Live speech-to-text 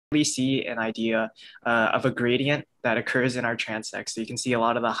see an idea of a gradient that occurs in our transect. So you can see a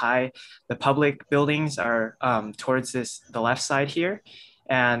lot of the public buildings are towards the left side here.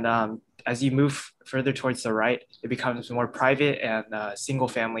 And as you move further towards the right, it becomes more private and single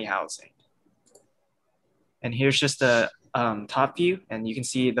family housing. And here's just a top view, and you can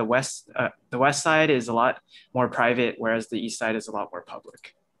see the west side is a lot more private, whereas the east side is a lot more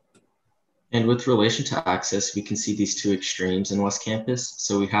public. And with relation to access, we can see these two extremes in West Campus.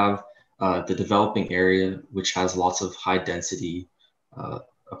 So we have the developing area, which has lots of high density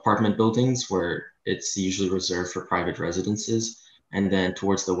apartment buildings where it's usually reserved for private residences. And then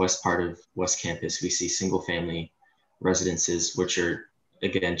towards the west part of West Campus, we see single family residences, which are,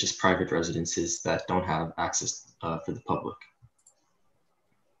 again, just private residences that don't have access for the public.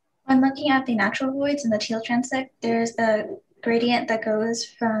 When looking at the natural voids in the teal transect, there's a gradient that goes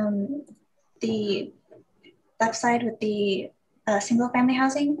from the left side with the single family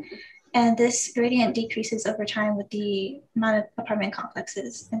housing. And this gradient decreases over time with the amount of apartment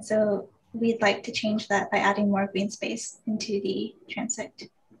complexes. And so we'd like to change that by adding more green space into the transect.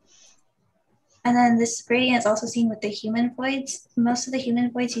 And then this gradient is also seen with the human voids. Most of the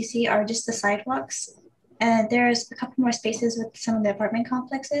human voids you see are just the sidewalks. And there's a couple more spaces with some of the apartment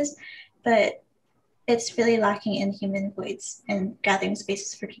complexes, but it's really lacking in human voids and gathering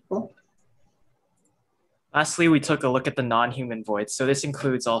spaces for people. Lastly, we took a look at the non-human voids. So this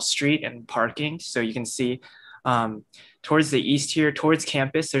includes all street and parking. So you can see towards the east here, towards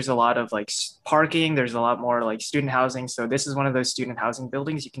campus, there's a lot of like parking. There's a lot more like student housing. So this is one of those student housing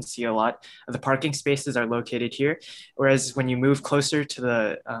buildings. You can see a lot of the parking spaces are located here. Whereas when you move closer to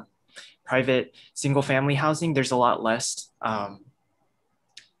the private single family housing, there's a lot less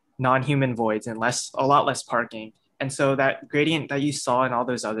non-human voids and a lot less parking. And so that gradient that you saw in all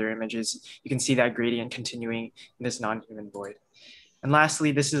those other images, you can see that gradient continuing in this non-human void. And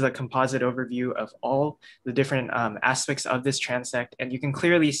lastly, this is a composite overview of all the different aspects of this transect. And you can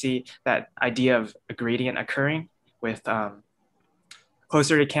clearly see that idea of a gradient occurring with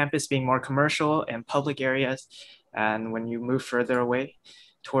closer to campus being more commercial and public areas. And when you move further away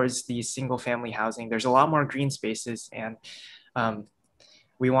towards the single family housing, there's a lot more green spaces, and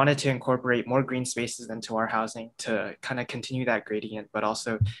we wanted to incorporate more green spaces into our housing to kind of continue that gradient, but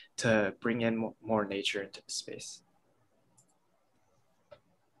also to bring in more nature into the space.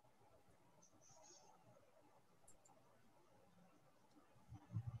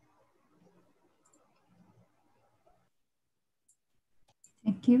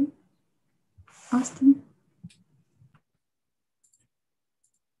 Thank you. Austin?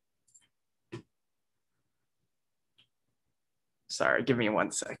 Sorry, give me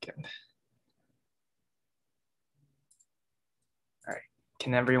 1 second. All right,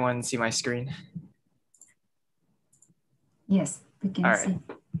 can everyone see my screen? Yes, we can see.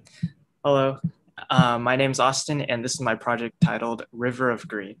 Hello, my name's Austin, and this is my project titled River of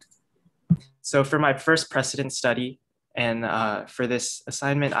Green. So for my first precedent study, and for this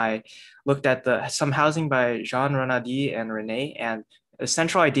assignment, I looked at some housing by Jean Renaudy and Renee, and the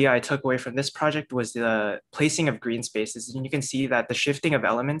central idea I took away from this project was the placing of green spaces. And you can see that the shifting of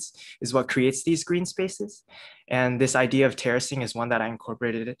elements is what creates these green spaces. And this idea of terracing is one that I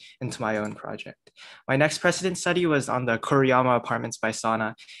incorporated into my own project. My next precedent study was on the Kuriyama apartments by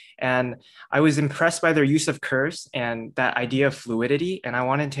Sana. And I was impressed by their use of curves and that idea of fluidity. And I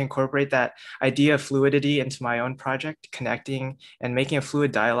wanted to incorporate that idea of fluidity into my own project, connecting and making a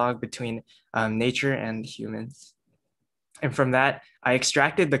fluid dialogue between nature and humans. And from that, I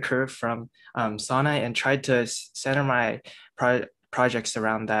extracted the curve from Sana and tried to center my projects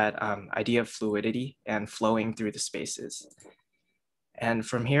around that idea of fluidity and flowing through the spaces. And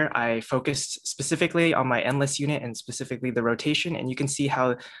from here, I focused specifically on my endless unit and specifically the rotation. And you can see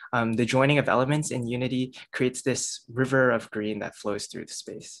how the joining of elements in unity creates this river of green that flows through the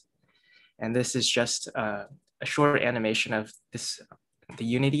space. And this is just a short animation of the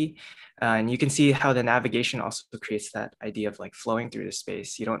unity. And you can see how the navigation also creates that idea of like flowing through the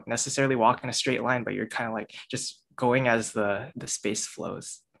space. You don't necessarily walk in a straight line, but you're kind of like just going as the space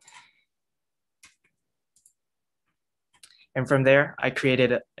flows. And from there, I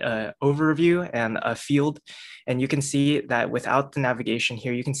created an overview and a field. And you can see that without the navigation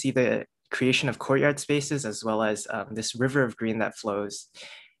here, you can see the creation of courtyard spaces as well as this river of green that flows.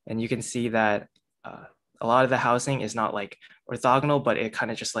 And you can see that a lot of the housing is not like orthogonal, but it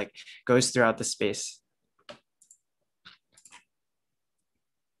kind of just like goes throughout the space.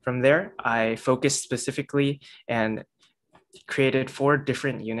 From there, I focused specifically and created 4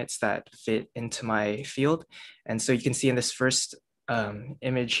 different units that fit into my field. And so you can see in this first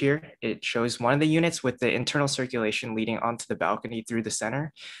image here, it shows one of the units with the internal circulation leading onto the balcony through the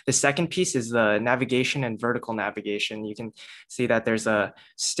center. The second piece is the navigation and vertical navigation. You can see that there's a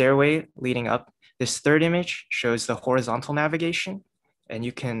stairway leading up. This third image shows the horizontal navigation, and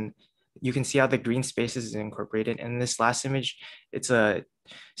you can see how the green spaces is incorporated. In this last image, it's a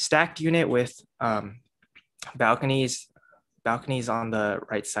stacked unit with balconies on the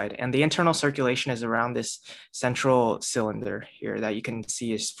right side. And the internal circulation is around this central cylinder here that you can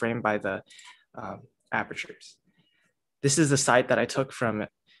see is framed by the apertures. This is the site that I took from,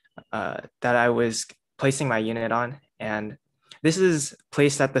 that I was placing my unit on. And this is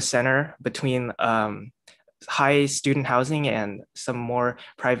placed at the center between high student housing and some more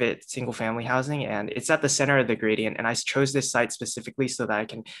private single family housing. And it's at the center of the gradient. And I chose this site specifically so that I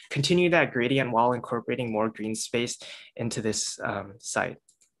can continue that gradient while incorporating more green space into this site.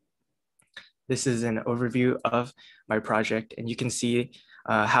 This is an overview of my project, and you can see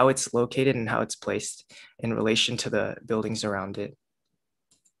how it's located and how it's placed in relation to the buildings around it.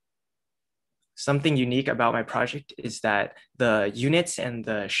 Something unique about my project is that the units and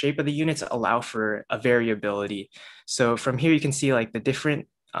the shape of the units allow for a variability. So from here, you can see like the different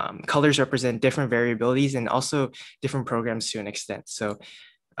colors represent different variabilities and also different programs to an extent. So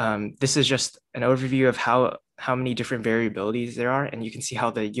this is just an overview of how many different variabilities there are. And you can see how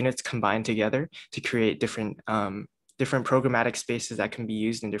the units combine together to create different programmatic spaces that can be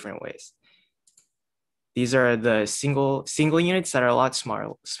used in different ways. These are the single units that are a lot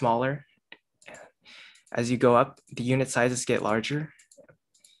smaller. As you go up, the unit sizes get larger.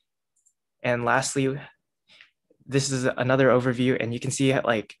 And lastly, this is another overview, and you can see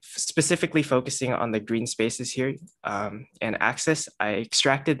like specifically focusing on the green spaces here and access. I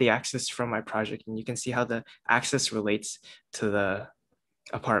extracted the access from my project, and you can see how the access relates to the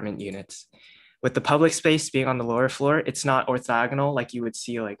apartment units. With the public space being on the lower floor, it's not orthogonal like you would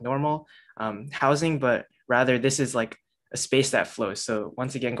see like normal housing, but rather this is like a space that flows. So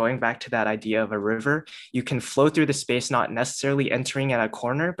once again, going back to that idea of a river, you can flow through the space, not necessarily entering at a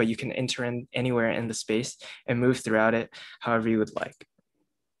corner, but you can enter in anywhere in the space and move throughout it however you would like.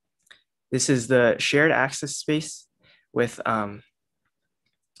 This is the shared access space with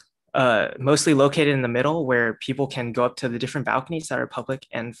mostly located in the middle where people can go up to the different balconies that are public.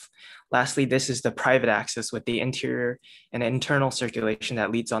 And lastly, this is the private access with the interior and internal circulation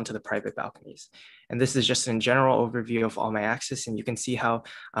that leads onto the private balconies. And this is just a general overview of all my access. And you can see how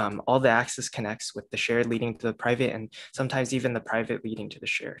all the access connects with the shared leading to the private and sometimes even the private leading to the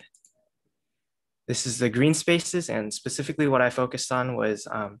shared. This is the green spaces, and specifically what I focused on was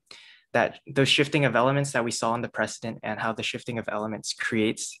that those shifting of elements that we saw in the precedent and how the shifting of elements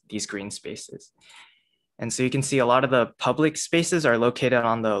creates these green spaces. And so you can see a lot of the public spaces are located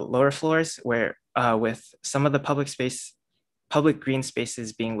on the lower floors where with some of the public green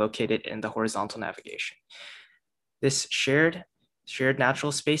spaces being located in the horizontal navigation. This shared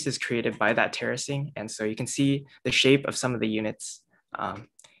natural space is created by that terracing. And so you can see the shape of some of the units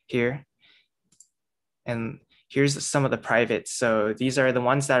here. And here's some of the private. So these are the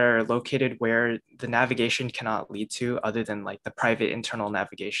ones that are located where the navigation cannot lead to other than like the private internal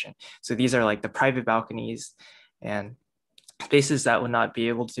navigation. So these are like the private balconies and spaces that would not be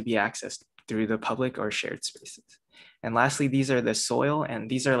able to be accessed through the public or shared spaces. And lastly, these are the soil, and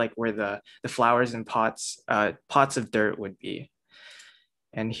these are like where the flowers and pots of dirt would be.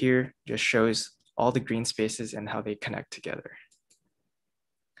 And here just shows all the green spaces and how they connect together.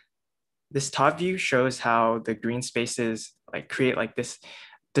 This top view shows how the green spaces like create like this,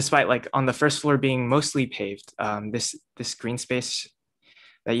 despite like on the first floor being mostly paved, this green space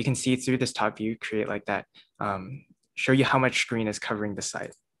that you can see through this top view create like that, show you how much green is covering the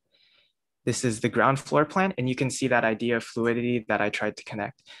site. This is the ground floor plan, and you can see that idea of fluidity that I tried to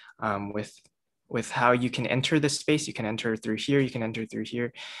connect with how you can enter this space. You can enter through here, you can enter through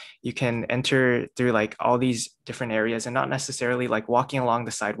here. You can enter through like all these different areas and not necessarily like walking along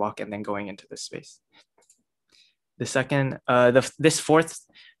the sidewalk and then going into this space. The second, this fourth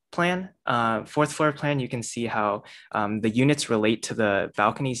floor plan, you can see how the units relate to the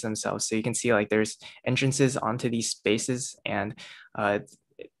balconies themselves. So you can see like there's entrances onto these spaces, and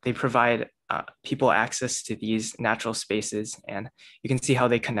they provide people access to these natural spaces, and you can see how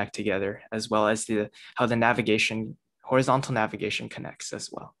they connect together, as well as how the navigation, horizontal navigation connects as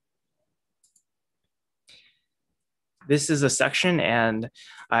well. This is a section, and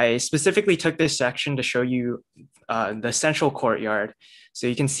I specifically took this section to show you the central courtyard. So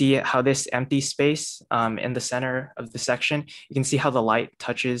you can see how this empty space in the center of the section, you can see how the light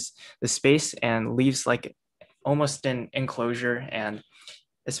touches the space and leaves like almost an enclosure. And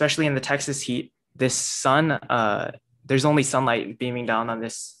especially in the Texas heat, this sun there's only sunlight beaming down on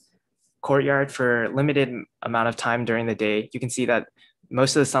this courtyard for a limited amount of time during the day. You can see that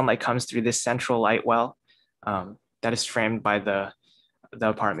most of the sunlight comes through this central light well that is framed by the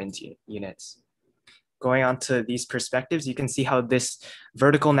apartment units. Going on to these perspectives, you can see how this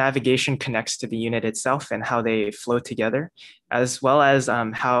vertical navigation connects to the unit itself and how they flow together, as well as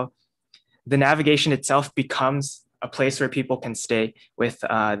how the navigation itself becomes a place where people can stay with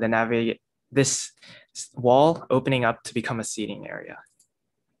this wall opening up to become a seating area.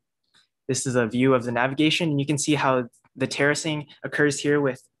 This is a view of the navigation, and you can see how the terracing occurs here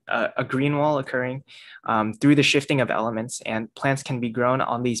with a green wall occurring through the shifting of elements, and plants can be grown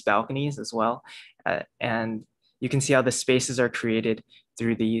on these balconies as well. And you can see how the spaces are created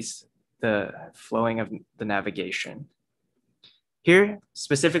through the flowing of the navigation. Here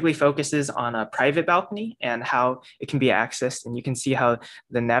specifically focuses on a private balcony and how it can be accessed. And you can see how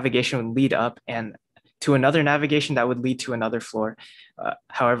the navigation would lead up and to another navigation that would lead to another floor.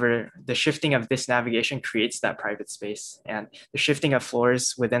 However, the shifting of this navigation creates that private space, and the shifting of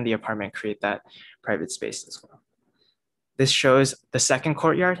floors within the apartment create that private space as well. This shows the second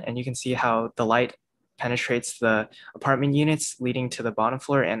courtyard, and you can see how the light penetrates the apartment units leading to the bottom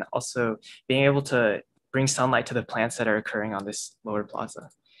floor, and also being able to bring sunlight to the plants that are occurring on this lower plaza.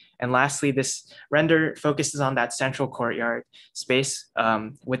 And lastly, this render focuses on that central courtyard space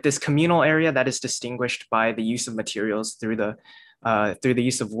with this communal area that is distinguished by the use of materials through the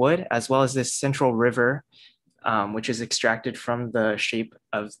use of wood, as well as this central river, which is extracted from the shape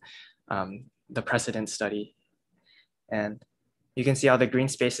of the precedent study. And you can see how the green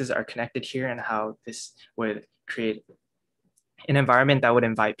spaces are connected here and how this would create an environment that would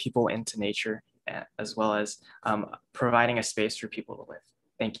invite people into nature, as well as providing a space for people to live.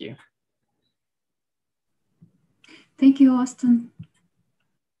 Thank you. Thank you, Austin.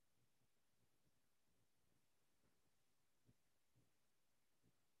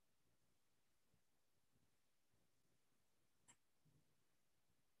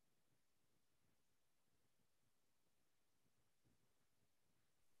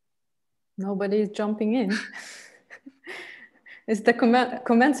 Nobody is jumping in. Is the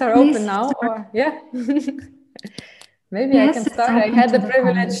comments are open now, or yeah? Maybe yes, I can start. I had the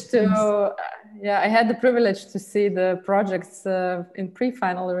privilege to, I had the privilege to see the projects in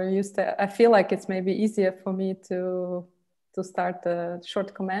pre-final reviews. I feel like it's maybe easier for me to start a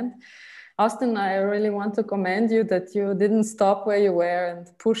short comment. Austin, I really want to commend you that you didn't stop where you were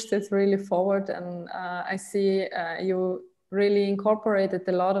and pushed it really forward. And I see you really incorporated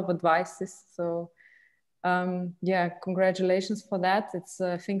a lot of advices. So yeah, congratulations for that. It's,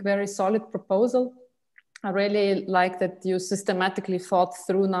 I think, very solid proposal. I really like that you systematically thought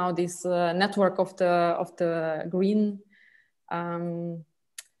through now this network of the green,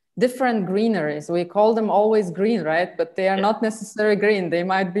 different greeneries. We call them always green, right? But they are not necessarily green. They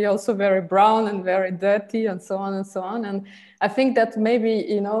might be also very brown and very dirty and so on and so on. And I think that maybe,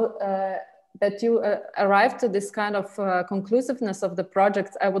 you know, that you arrived to this kind of conclusiveness of the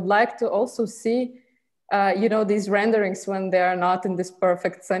project. I would like to also see you know, these renderings when they are not in this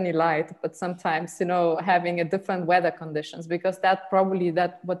perfect sunny light, but sometimes, you know, having a different weather conditions, because that probably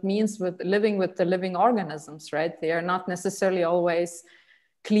what means with the living organisms, right? They are not necessarily always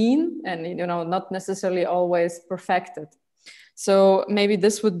clean and, you know, not necessarily always perfected. So maybe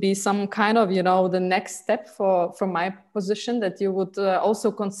this would be some kind of, you know, the next step from my position, that you would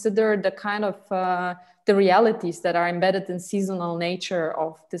also consider the kind of the realities that are embedded in seasonal nature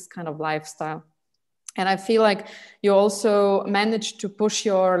of this kind of lifestyle. And I feel like you also managed to push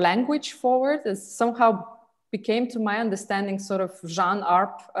your language forward. It somehow became, to my understanding, sort of Jean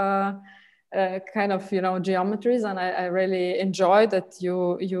Arp kind of, you know, geometries. And I really enjoy that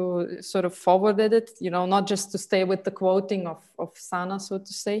you sort of forwarded it, you know, not just to stay with the quoting of Sana, so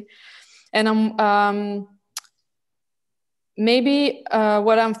to say. And maybe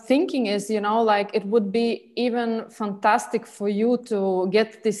what I'm thinking is, you know, like it would be even fantastic for you to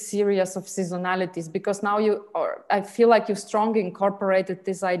get this series of seasonalities, because now I feel like you strongly incorporated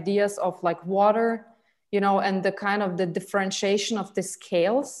these ideas of like water, you know, and the kind of the differentiation of the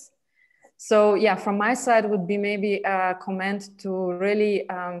scales. So yeah, from my side would be maybe a comment to really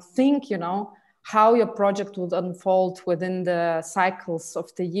think, you know, how your project would unfold within the cycles of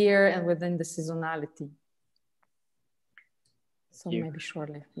the year and within the seasonality. So maybe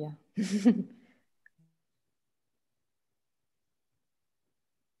shortly, yeah.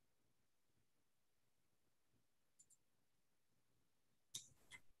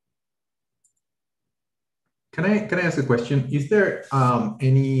 Can I ask a question? Is there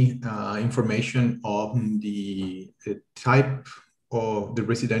any information on the type of the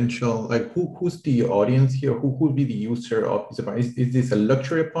residential, like who's the audience here? Who would be the user of this apartment? Is this a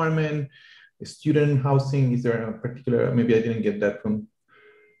luxury apartment, a student housing? Is there a particular, maybe I didn't get that from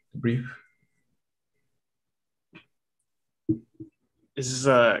the brief. Is this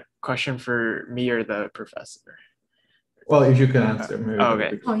a question for me or the professor? Well, if you can answer, maybe.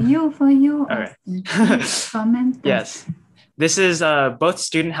 Okay. For you, Okay. comment. Yes, this is both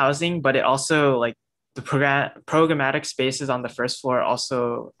student housing, but it also like the programmatic spaces on the first floor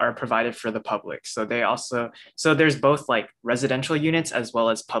also are provided for the public. So they also, so there's both like residential units as well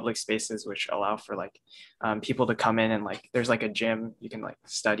as public spaces, which allow for like people to come in and like, there's like a gym, you can like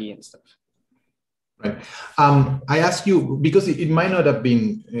study and stuff. Right. I ask you, because it might not have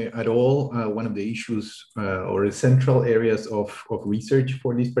been at all one of the issues or the central areas of research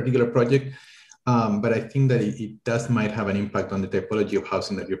for this particular project, but I think that it does might have an impact on the typology of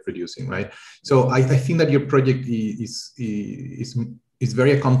housing that you're producing, right? So I think that your project is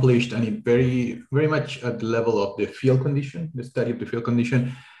very accomplished, and it very much at the level of the field condition, the study of the field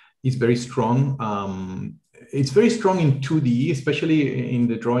condition is very strong. It's very strong in 2D, especially in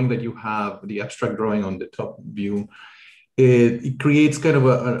the drawing that you have, the abstract drawing on the top view. It creates kind of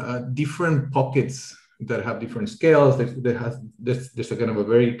a different pockets that have different scales. There's a kind of a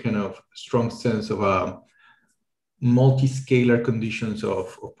very kind of strong sense of multi-scalar conditions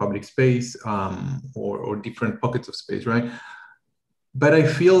of public space or different pockets of space, right? But I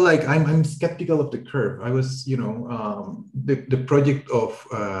feel like I'm skeptical of the curve. I was, the project of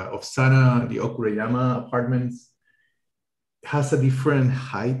Sana, the Okureyama apartments, has a different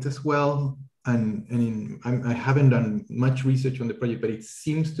height as well. And I haven't done much research on the project, but it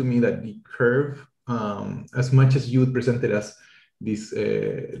seems to me that the curve, as much as you presented as this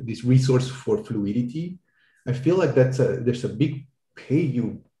resource for fluidity, I feel like there's a big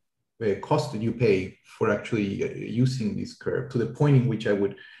cost that you pay for actually using this curve, to the point in which I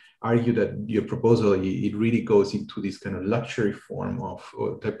would argue that your proposal, it really goes into this kind of luxury form of,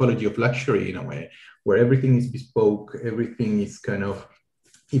 or typology of luxury in a way, where everything is bespoke, everything is kind of,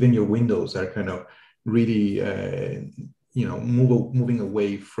 even your windows are kind of really, moving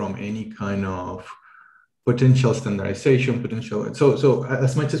away from any kind of potential standardization, so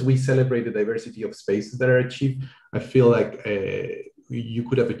as much as we celebrate the diversity of spaces that are achieved, I feel like you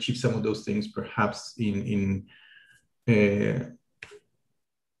could have achieved some of those things perhaps with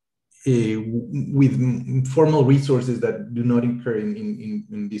formal resources that do not incur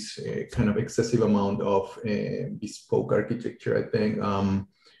in this kind of excessive amount of bespoke architecture, I think. And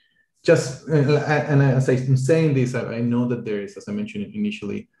as I'm saying this, I know that there is, as I mentioned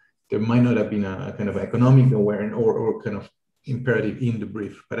initially, there might not have been a kind of economic awareness or kind of imperative in the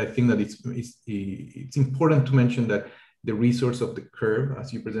brief, but I think that it's important to mention that the resource of the curve,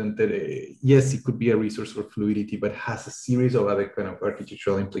 as you presented, yes, it could be a resource for fluidity, but has a series of other kind of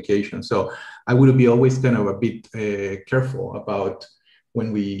architectural implications. So I would be always kind of a bit careful about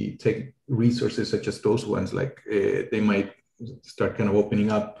when we take resources such as those ones, like they might start kind of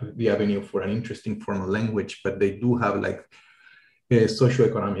opening up the avenue for an interesting formal language, but they do have like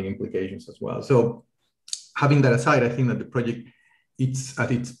socioeconomic implications as well. So having that aside, I think that the project, it's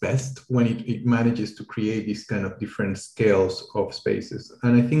at its best when it manages to create these kind of different scales of spaces.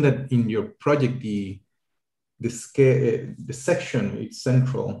 And I think that in your project, the section, it's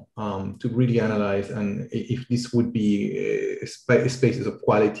central to really analyze, and if this would be spaces of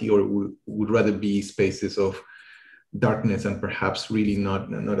quality, or would rather be spaces of darkness, and perhaps really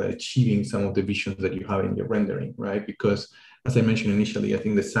not achieving some of the visions that you have in your rendering, right? Because as I mentioned initially, I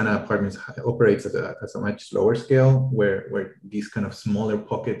think the Sana apartments operates at a much lower scale, where these kind of smaller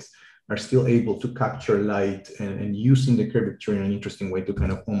pockets are still able to capture light and using the curvature in an interesting way to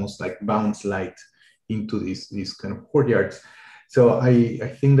kind of almost like bounce light into these kind of courtyards. So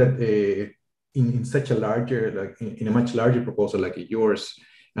I think that in such a larger, like in a much larger proposal like yours,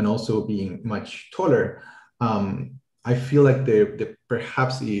 and also being much taller, I feel like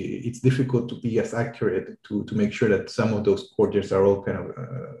perhaps it's difficult to be as accurate to make sure that some of those courtyards are all kind of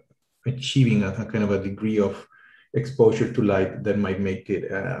achieving a kind of a degree of exposure to light that might make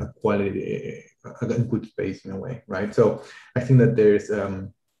it a good space in a way, right? So I think that there's,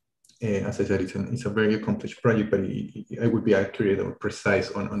 as I said, it's a very accomplished project, but I would be accurate or precise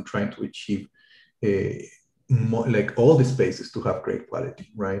on trying to achieve like all the spaces to have great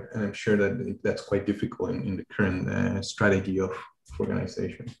quality, right? And I'm sure that that's quite difficult in the current strategy of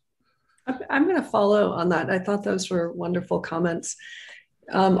organization. I'm going to follow on that. I thought those were wonderful comments.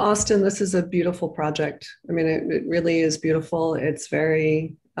 Austin, this is a beautiful project. I mean, it really is beautiful. It's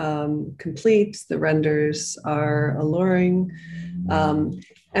very complete. The renders are alluring.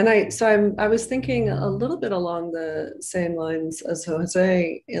 I was thinking a little bit along the same lines as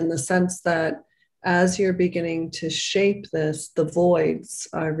Jose, in the sense that as you're beginning to shape this, the voids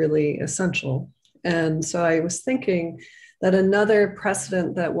are really essential. And so I was thinking that another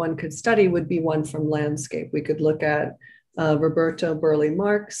precedent that one could study would be one from landscape. We could look at Roberto Burle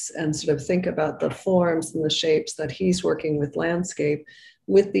Marx and sort of think about the forms and the shapes that he's working with landscape,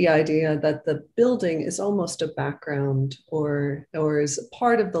 with the idea that the building is almost a background or is a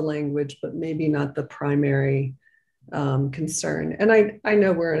part of the language, but maybe not the primary concern. And I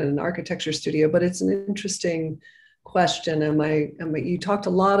know we're in an architecture studio, but it's an interesting question. You talked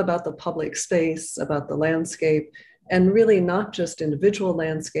a lot about the public space, about the landscape, and really not just individual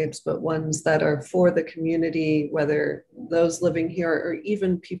landscapes, but ones that are for the community, whether those living here or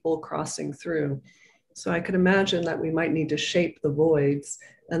even people crossing through. So I could imagine that we might need to shape the voids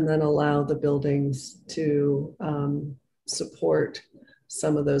and then allow the buildings to support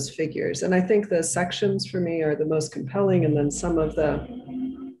some of those figures. And I think the sections for me are the most compelling, and then some of the,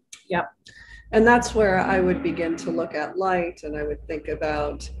 yeah. And that's where I would begin to look at light, and I would think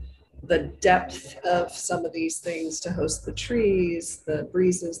about the depth of some of these things to host the trees, the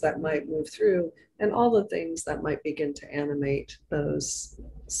breezes that might move through, and all the things that might begin to animate those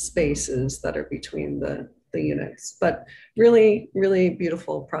spaces that are between the units. But really, really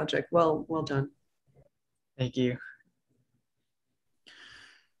beautiful project. Well done. Thank you.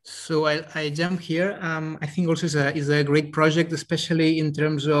 So I jump here. I think also is a great project, especially in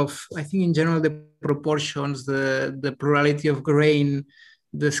terms of, I think in general, the proportions, the plurality of grain,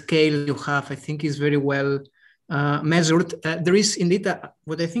 the scale you have, I think is very well measured. There is indeed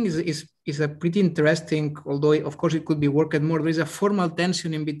what I think is a pretty interesting, although of course it could be worked more, there is a formal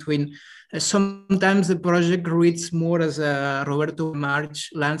tension in between. Sometimes the project reads more as a Roberto March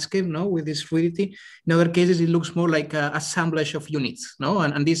landscape, no, with this fluidity. In other cases, it looks more like an assemblage of units, no,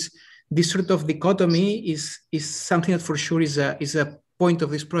 and this sort of dichotomy is something that for sure is a point of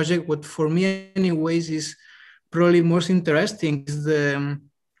this project. What for me, anyways, is probably most interesting is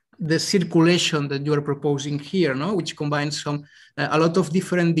the circulation that you are proposing here, no? Which combines a lot of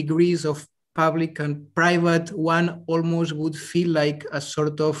different degrees of public and private. One almost would feel like a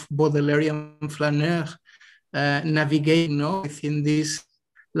sort of Baudelarian flaneur navigating, no, within this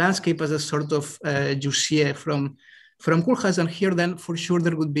landscape as a sort of Jussier from Koolhaas. And here then for sure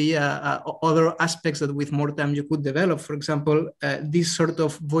there would be other aspects that with more time you could develop. For example, these sort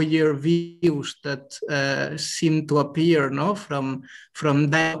of voyeur views that seem to appear, no, from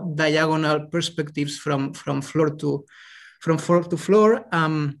diagonal perspectives from floor to floor.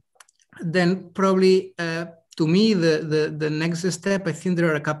 Then probably to me the next step, I think there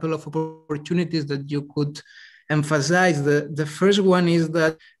are a couple of opportunities that you could emphasize. The first one is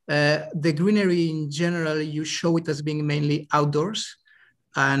that the greenery in general, you show it as being mainly outdoors.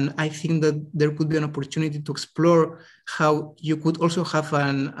 And I think that there could be an opportunity to explore how you could also have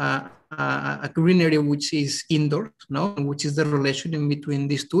a greenery which is indoors, no? Which is the relation in between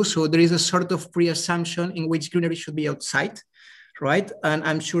these two. So there is a sort of pre-assumption in which greenery should be outside, right? And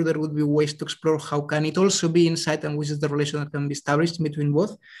I'm sure there would be ways to explore how can it also be inside, and which is the relation that can be established between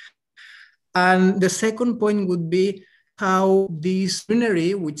both. And the second point would be how this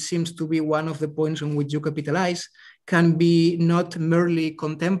greenery, which seems to be one of the points on which you capitalize, can be not merely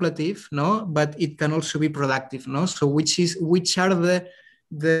contemplative, no, but it can also be productive, no. So which are the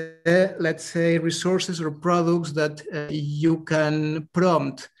let's say resources or products that you can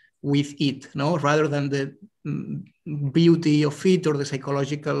prompt with it, no, rather than the beauty of it or the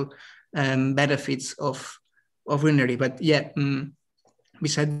psychological benefits of greenery. But yeah.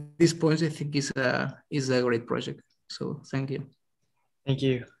 Besides these points, I think is a great project. So thank you. Thank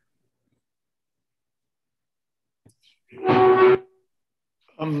you.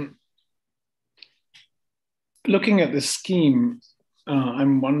 Looking at this scheme,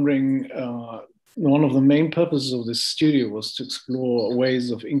 I'm wondering, one of the main purposes of this studio was to explore ways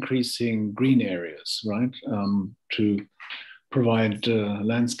of increasing green areas, right? To provide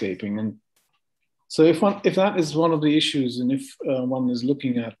landscaping. And so if that is one of the issues, and if one is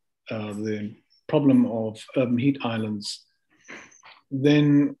looking at the problem of urban heat islands,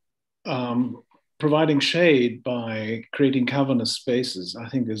 then providing shade by creating cavernous spaces, I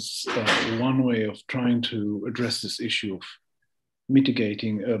think is one way of trying to address this issue of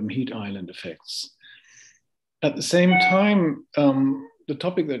mitigating urban heat island effects. At the same time, the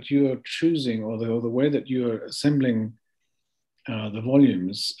topic that you are choosing, or the way that you are assembling the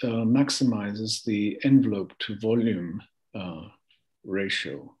volumes maximizes the envelope to volume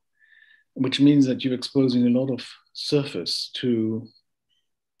ratio, which means that you're exposing a lot of surface to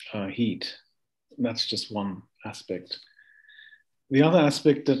heat. That's just one aspect. The other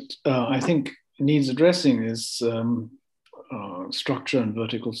aspect that I think needs addressing is structure and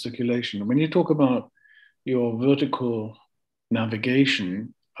vertical circulation. When you talk about your vertical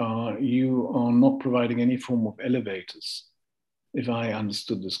navigation, you are not providing any form of elevators, if I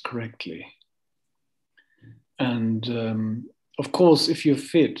understood this correctly. And of course, if you're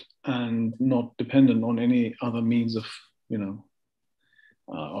fit and not dependent on any other means of,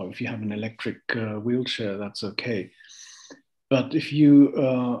 or if you have an electric wheelchair, that's okay. But if you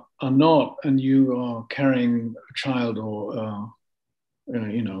are not, and you are carrying a child or,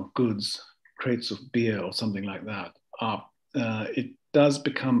 goods, crates of beer or something like that up, it does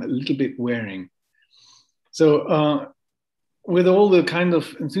become a little bit wearing. So with all the kind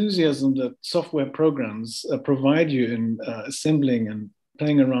of enthusiasm that software programs provide you in assembling and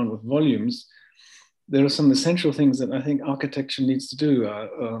playing around with volumes, there are some essential things that I think architecture needs to do.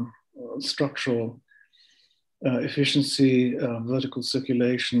 Structural efficiency, vertical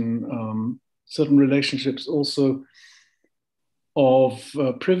circulation, certain relationships also of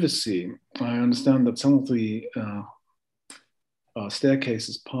privacy. I understand that some of the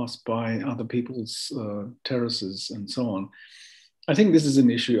staircases pass by other people's terraces and so on. I think this is an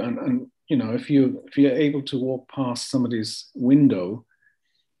issue, and if you're able to walk past somebody's window,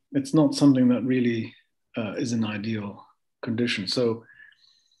 it's not something that really is an ideal condition. So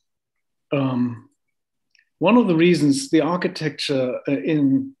one of the reasons the architecture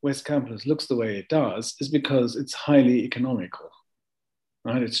in West Campus looks the way it does is because it's highly economical,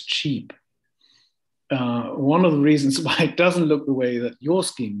 right? It's cheap. One of the reasons why it doesn't look the way that your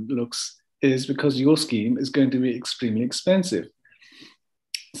scheme looks is because your scheme is going to be extremely expensive.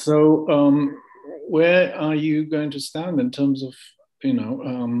 So where are you going to stand in terms of,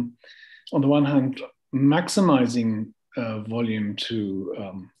 on the one hand, maximizing volume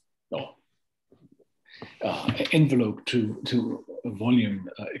to, envelope to volume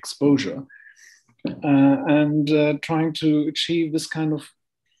exposure, and trying to achieve this kind of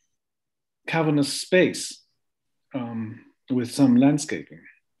cavernous space with some landscaping.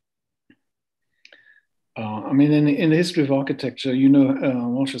 I mean, in the history of architecture,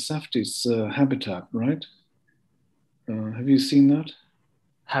 Walter Safdie's Habitat, right? Have you seen that?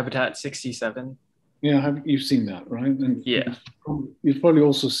 Habitat 67. Yeah, you've seen that, right? And yeah. You've probably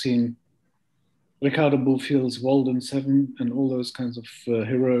also seen Ricardo Bouffiel's Walden 7 and all those kinds of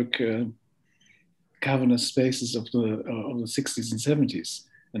heroic cavernous spaces of the 60s and 70s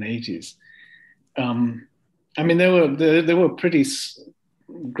and 80s. I mean, there were pretty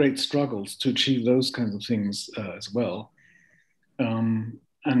great struggles to achieve those kinds of things as well, and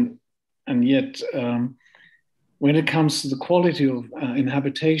yet when it comes to the quality of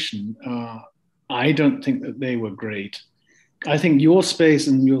inhabitation, I don't think that they were great. I think your space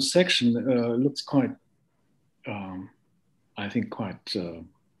and your section looks quite, I think, quite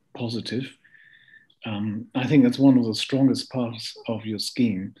positive. I think that's one of the strongest parts of your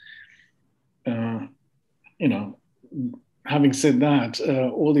scheme. Having said that,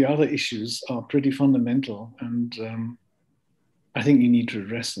 all the other issues are pretty fundamental, and I think you need to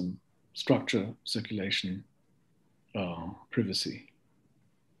address them: structure, circulation, privacy.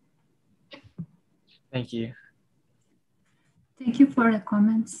 Thank you. Thank you for the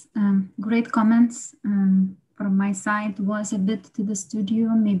comments. Great comments. From my side was a bit to the studio.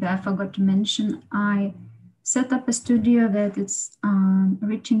 Maybe I forgot to mention, I set up a studio that it's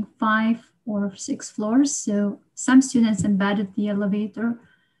reaching 5 or 6 floors. So some students embedded the elevator.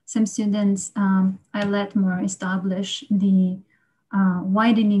 Some students I let more establish the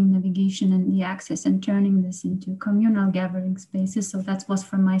widening navigation and the access and turning this into communal gathering spaces. So that was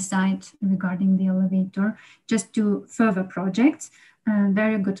from my side regarding the elevator. Just to further projects,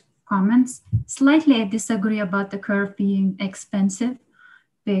 very good comments. Slightly I disagree about the curve being expensive,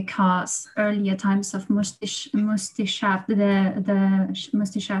 because earlier times of Mustishaft, the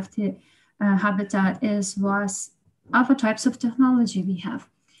Mustishaft habitat was other types of technology we have.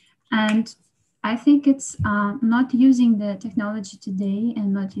 And I think it's not using the technology today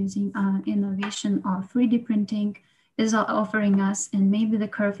and not using innovation of 3D printing is offering us, and maybe the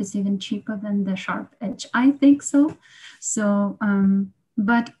curve is even cheaper than the sharp edge. I think so. So,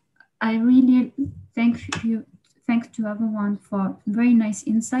 but I really thank to everyone for very nice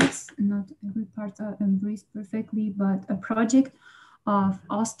insights. Not every part are embraced perfectly, but a project of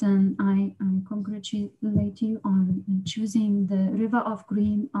Austin, I congratulate you on choosing the river of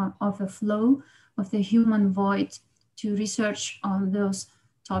green of a flow of the human void to research on those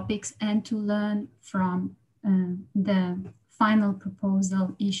topics and to learn from the final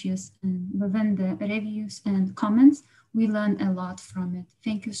proposal issues and within the reviews and comments. we learn a lot from it.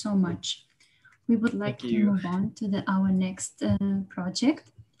 Thank you so much. We would like to move on to our next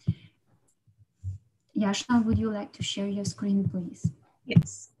project. Yashna, would you like to share your screen, please?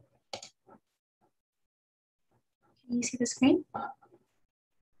 Yes. Can you see the screen?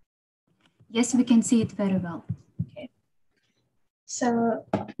 Yes, we can see it very well. Okay. So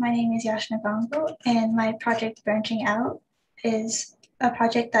my name is Yashna Gongo, and my project Branching Out is a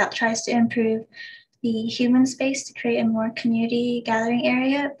project that tries to improve the human space to create a more community gathering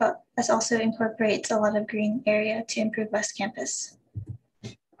area, but this also incorporates a lot of green area to improve West Campus.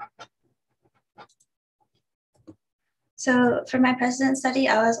 So for my president study,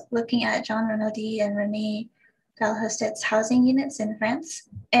 I was looking at Jean Renaudy and René Galhostet's housing units in France.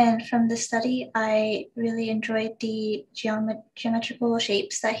 And from this study, I really enjoyed the geometrical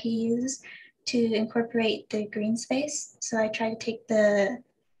shapes that he used to incorporate the green space. So I tried to take the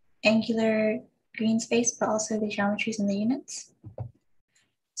angular green space, but also the geometries in the units.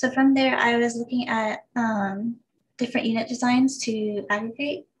 So from there, I was looking at different unit designs to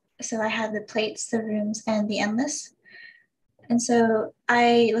aggregate. So I had the plates, the rooms, and the endless. And so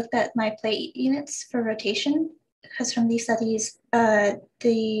I looked at my plate units for rotation, because from these studies,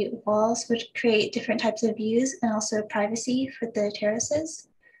 the walls would create different types of views and also privacy for the terraces.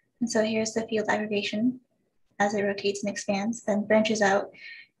 And so here's the field aggregation as it rotates and expands, then branches out,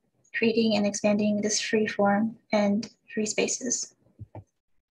 creating and expanding this free form and free spaces.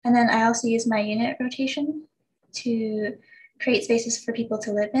 And then I also use my unit rotation to create spaces for people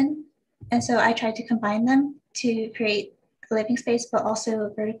to live in. And so I tried to combine them to create a living space, but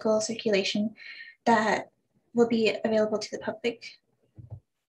also vertical circulation that will be available to the public.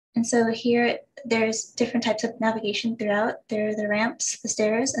 And so here, there's different types of navigation throughout. There are the ramps, the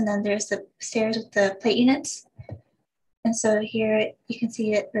stairs, and then there's the stairs with the plate units. And so here you can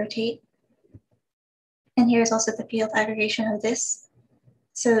see it rotate. And here's also the field aggregation of this.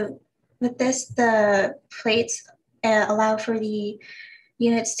 So with this, the plates allow for the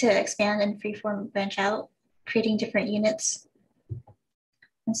units to expand and freeform branch out, creating different units.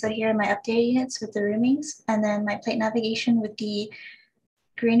 And so here are my updated units with the roomings, and then my plate navigation with the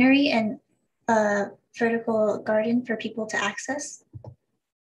greenery and vertical garden for people to access.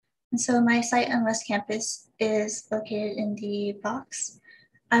 And so my site on West Campus is located in the box.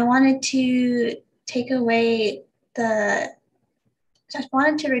 I wanted to take away just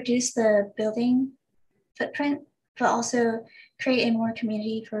wanted to reduce the building footprint, but also create a more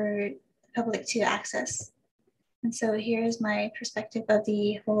community for the public to access. And so here's my perspective of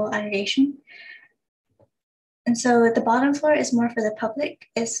the whole aggregation. And so the bottom floor is more for the public.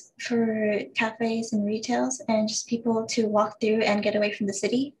 It's for cafes and retails and just people to walk through and get away from the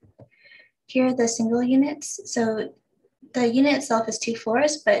city. Here are the single units. So the unit itself is 2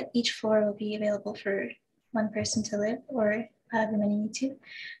 floors, but each floor will be available for one person to live, or however many need to.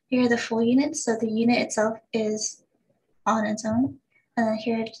 Here are the full units. So the unit itself is on its own. And then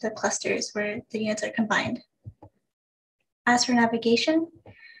here are the clusters where the units are combined. As for navigation,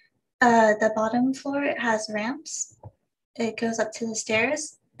 the bottom floor has ramps. It goes up to the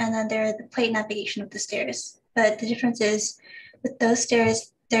stairs, and then there are the plate navigation of the stairs. But the difference is with those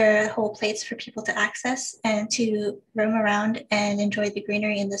stairs, there are whole plates for people to access and to roam around and enjoy the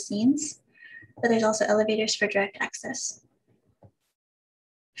greenery in the scenes. But there's also elevators for direct access.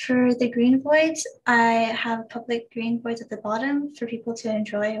 For the green voids, I have public green voids at the bottom for people to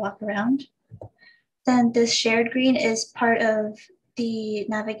enjoy and walk around. Then this shared green is part of the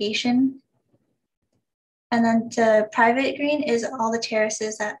navigation. And then the private green is all the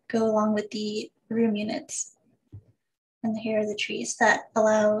terraces that go along with the room units. And here are the trees that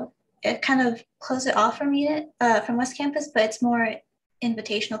allow it kind of close it off from from West Campus, but it's more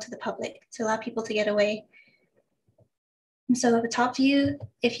invitational to the public to allow people to get away. And so the top view,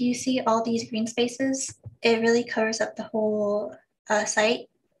 if you see all these green spaces, it really covers up the whole site.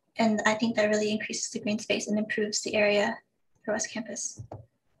 And I think that really increases the green space and improves the area for West Campus.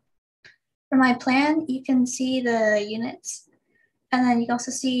 For my plan, you can see the units, and then you can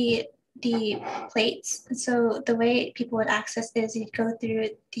also see the plates. And so the way people would access is you'd go through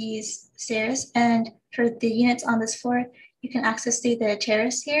these stairs, and for the units on this floor, you can access through the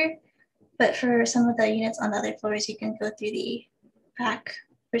terrace here. But for some of the units on the other floors, you can go through the back,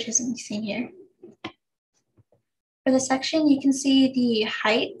 which isn't seen here. For the section, you can see the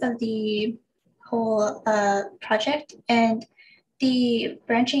height of the whole project, and the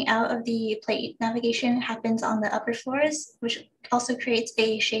branching out of the plate navigation happens on the upper floors, which also creates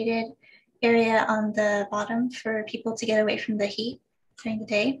a shaded area on the bottom for people to get away from the heat during the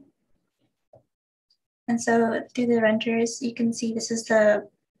day. And so through the renders, you can see this is the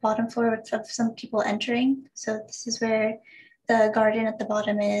bottom floor of some people entering. So this is where the garden at the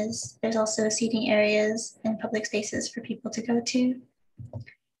bottom is. There's also seating areas and public spaces for people to go to.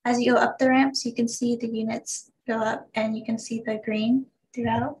 As you go up the ramps, you can see the units go up and you can see the green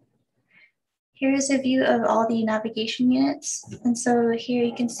throughout. Here is a view of all the navigation units. And so here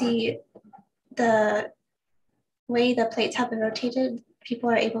you can see the way the plates have been rotated.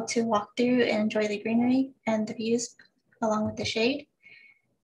 People are able to walk through and enjoy the greenery and the views along with the shade.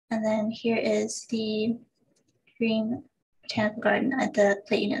 And then here is the green botanical garden at the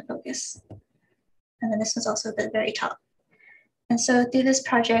plate unit focus. And then this was also at the very top. And so through this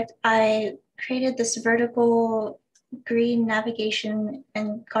project, I created this vertical green navigation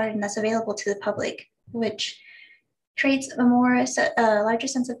and garden that's available to the public, which creates a larger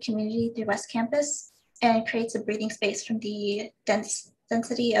sense of community through West Campus and creates a breathing space from the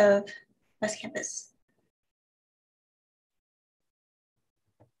density of West Campus.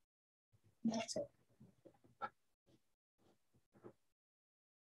 That's it.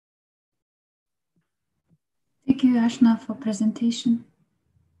 Thank you, Ashna, for presentation.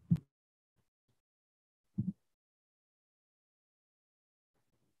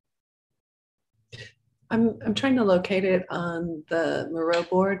 I'm trying to locate it on the Moreau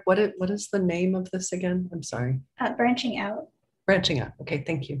board. What is the name of this again? I'm sorry. Branching out. Branching out. Okay,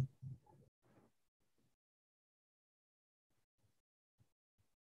 thank you.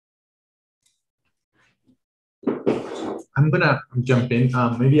 I'm gonna jump in.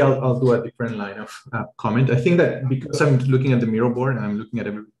 Maybe I'll do a different line of comment. I think that because I'm looking at the Miro board and I'm looking at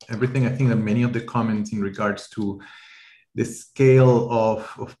everything, I think that many of the comments in regards to the scale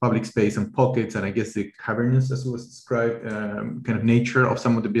of public space and pockets, and I guess the cavernous, as was described, kind of nature of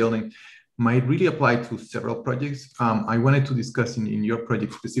some of the building might really apply to several projects. I wanted to discuss in your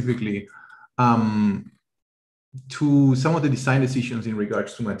project specifically to some of the design decisions in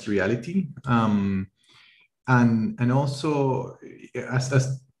regards to materiality. And also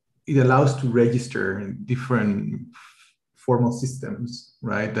as it allows to register different formal systems,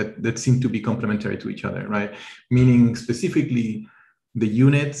 right, that seem to be complementary to each other, right? Meaning specifically the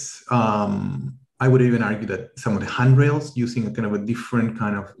units, I would even argue that some of the handrails using a kind of a different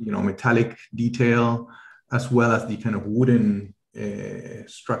kind of, metallic detail, as well as the kind of wooden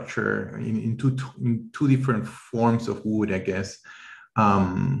structure in two different forms of wood, I guess.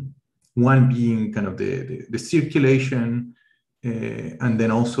 One being kind of the circulation, and then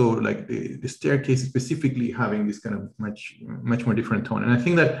also like the staircase specifically having this kind of much more different tone. And I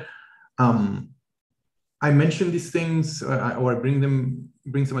think that I mention these things or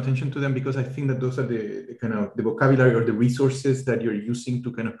bring some attention to them because I think that those are the kind of the vocabulary or the resources that you're using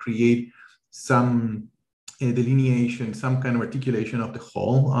to kind of create some delineation, some kind of articulation of the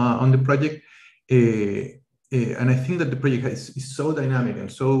whole on the project. And I think that the project is so dynamic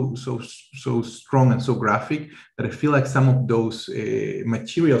and so strong and so graphic that I feel like some of those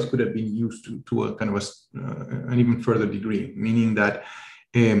materials could have been used to a kind of an even further degree, meaning that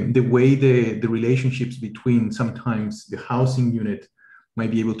the way the relationships between sometimes the housing unit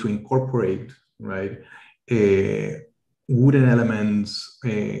might be able to incorporate, right, wooden elements,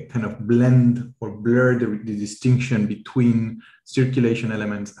 kind of blend or blur the distinction between circulation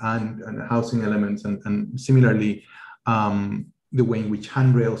elements and housing elements, and similarly, the way in which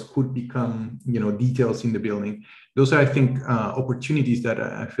handrails could become, details in the building. Those are, I think, opportunities that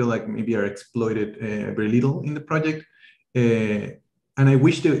I feel like maybe are exploited very little in the project. And I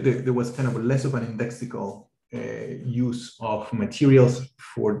wish there was kind of less of an indexical use of materials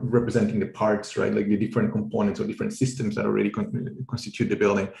for representing the parts, right? Like the different components or different systems that already constitute the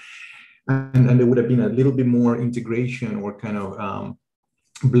building. And there would have been a little bit more integration or kind of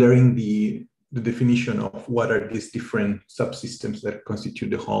blurring the definition of what are these different subsystems that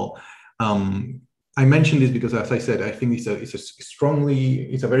constitute the whole. I mentioned this because, as I said, I think it's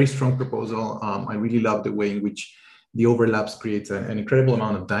a very strong proposal. I really love the way in which the overlaps creates an incredible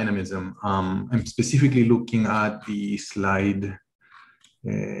amount of dynamism. I'm specifically looking at the slide.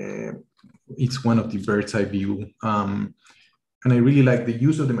 It's one of the bird's eye view. And I really like the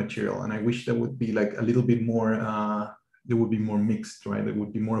use of the material. And I wish there would be like a little bit more, there would be more mixed, right? There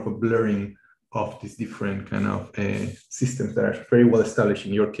would be more of a blurring of these different kind of systems that are very well established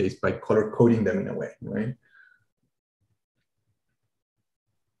in your case by color coding them in a way, right?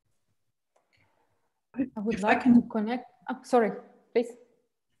 I would like to connect. Oh, sorry, please.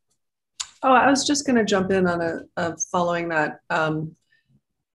 Oh, I was just going to jump in on following that.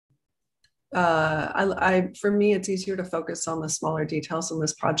 For me, it's easier to focus on the smaller details in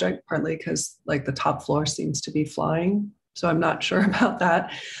this project, partly because like the top floor seems to be flying. So I'm not sure about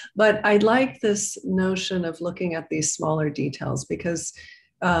that. But I like this notion of looking at these smaller details because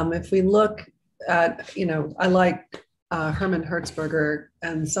if we look at, I like Herman Hertzberger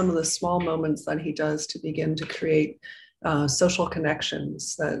and some of the small moments that he does to begin to create social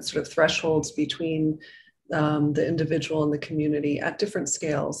connections, that sort of thresholds between the individual and the community at different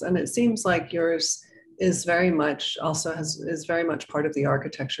scales. And it seems like yours is very much is very much part of the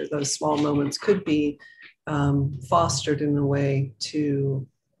architecture. Those small moments could be fostered in a way to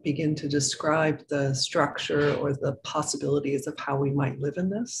begin to describe the structure or the possibilities of how we might live in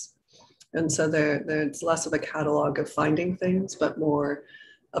this. And so there's less of a catalog of finding things, but more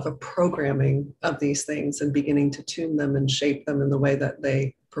of a programming of these things and beginning to tune them and shape them in the way that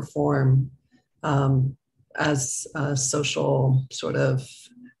they perform as social sort of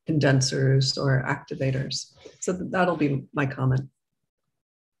condensers or activators. So that'll be my comment.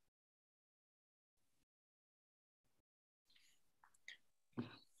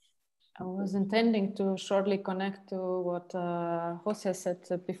 I was intending to shortly connect to what Jose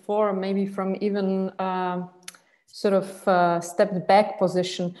said before, maybe from even sort of stepped back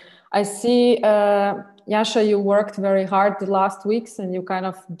position. I see, Yasha, you worked very hard the last weeks and you kind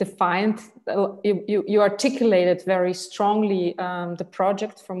of defined, you articulated very strongly the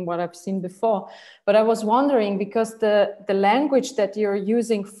project from what I've seen before. But I was wondering, because the language that you're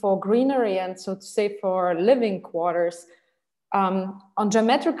using for greenery and so to say for living quarters, on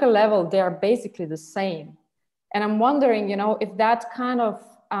geometrical level, they are basically the same. And I'm wondering, if that kind of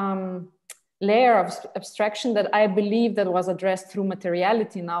layer of abstraction that I believe that was addressed through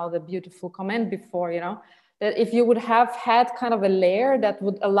materiality now, the beautiful comment before, that if you would have had kind of a layer that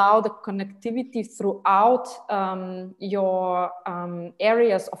would allow the connectivity throughout your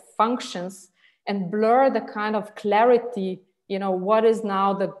areas of functions and blur the kind of clarity, what is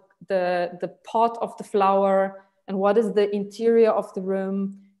now the pot of the flower, and what is the interior of the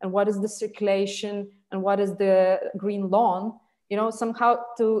room, and what is the circulation, and what is the green lawn, somehow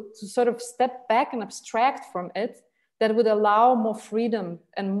to sort of step back and abstract from it, that would allow more freedom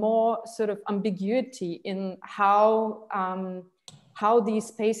and more sort of ambiguity in how these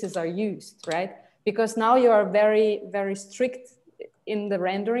spaces are used, right? Because now you are very, very strict in the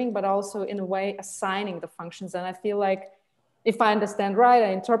rendering, but also in a way assigning the functions. And I feel like, if I understand right,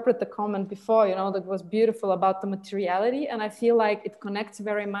 I interpret the comment before, that was beautiful about the materiality. And I feel like it connects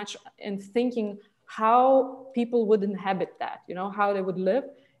very much in thinking how people would inhabit that, how they would live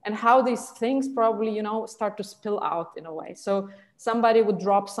and how these things probably, start to spill out in a way. So somebody would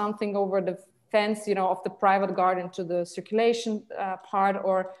drop something over the fence, of the private garden to the circulation part,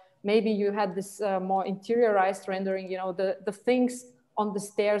 or maybe you had this more interiorized rendering, the things on the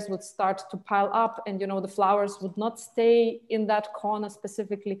stairs would start to pile up and, the flowers would not stay in that corner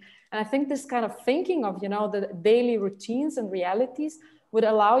specifically. And I think this kind of thinking of, the daily routines and realities would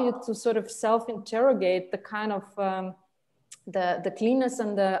allow you to sort of self-interrogate the kind of, the cleanness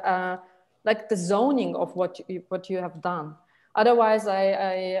and the, like the zoning of what you have done. Otherwise,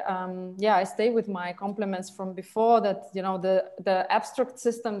 I stay with my compliments from before that, the abstract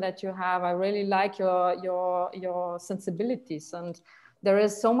system that you have, I really like your sensibilities, and there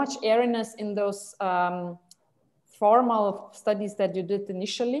is so much airiness in those formal studies that you did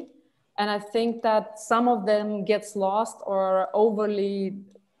initially. And I think that some of them gets lost or overly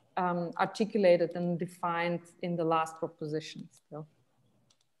articulated and defined in the last proposition still.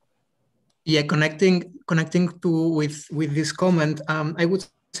 Yeah, connecting with this comment, I would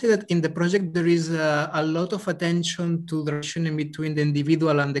say that in the project there is a lot of attention to the relation in between the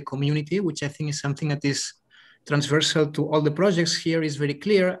individual and the community, which I think is something that is transversal to all the projects here, is very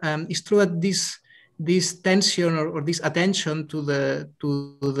clear. It's true that this tension or this attention to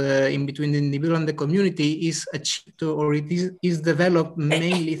the in between the individual and the community is achieved, or it is developed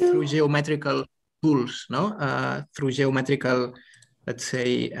mainly through geometrical tools, through geometrical, let's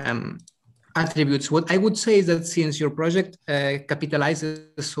say, attributes. What I would say is that since your project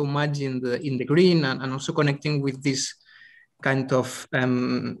capitalizes so much in the green and also connecting with this kind of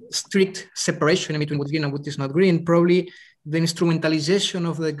strict separation between what's green and what is not green, probably the instrumentalization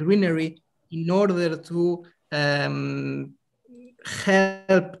of the greenery in order to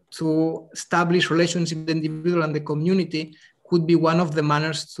help to establish relations with the individual and the community could be one of the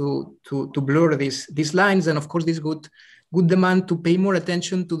manners to blur these lines. And of course, this would demand to pay more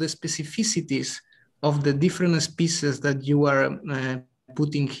attention to the specificities of the different species that you are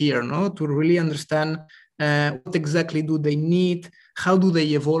putting here, to really understand what exactly do they need, how do they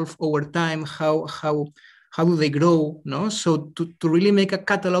evolve over time, how do they grow, So to really make a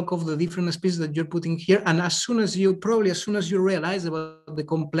catalog of the different species that you're putting here, and as soon as you realize about the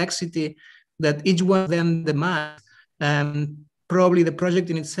complexity that each one of them demands, probably the project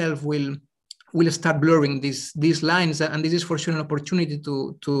in itself will will start blurring these lines, and this is for sure an opportunity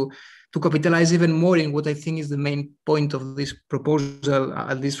to capitalize even more in what I think is the main point of this proposal,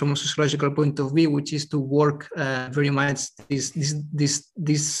 at least from a sociological point of view, which is to work very much this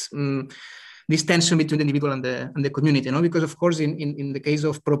tension between the individual and the community, you know? Because of course, in the case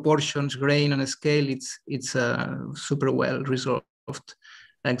of proportions, grain, and scale, it's a super well resolved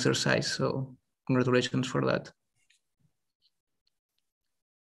exercise. So congratulations for that.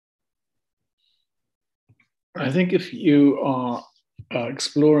 I think if you are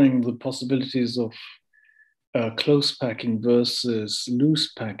exploring the possibilities of close packing versus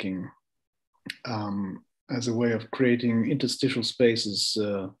loose packing as a way of creating interstitial spaces,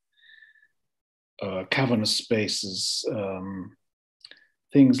 cavernous spaces,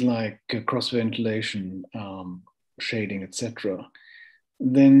 things like cross ventilation, shading, etc.,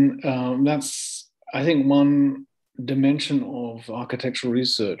 then that's, I think, one dimension of architectural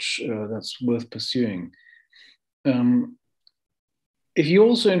research that's worth pursuing. If you're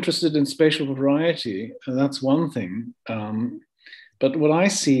also interested in spatial variety, that's one thing. But what I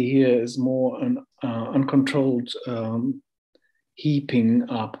see here is more an uncontrolled heaping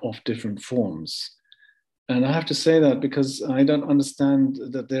up of different forms. And I have to say that because I don't understand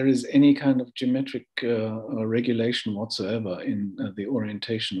that there is any kind of geometric regulation whatsoever in the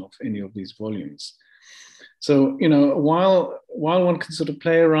orientation of any of these volumes. So, you know, while one can sort of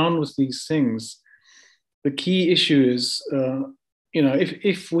play around with these things, the key issue is, you know,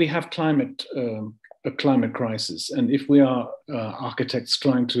 if we have a climate crisis, and if we are architects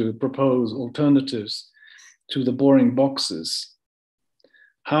trying to propose alternatives to the boring boxes,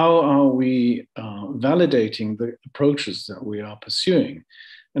 how are we validating the approaches that we are pursuing?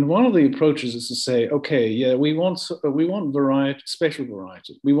 And one of the approaches is to say, okay, yeah, we want variety, spatial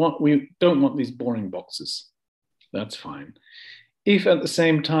variety. We don't want these boring boxes. That's fine. If at the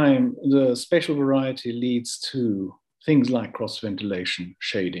same time the spatial variety leads to things like cross ventilation,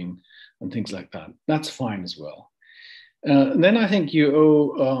 shading, and things like that, that's fine as well. Then I think you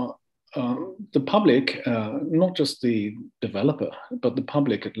owe the public, not just the developer, but the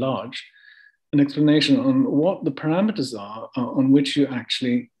public at large, an explanation on what the parameters are on which you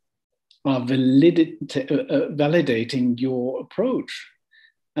actually are validating your approach.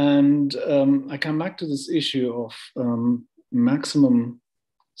 And I come back to this issue of maximum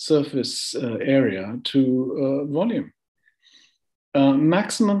surface area to volume,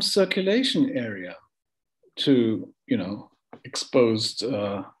 maximum circulation area to, you know, exposed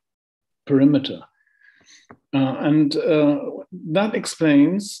perimeter. And that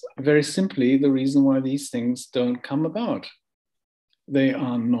explains very simply the reason why these things don't come about. They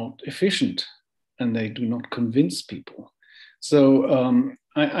are not efficient and they do not convince people. So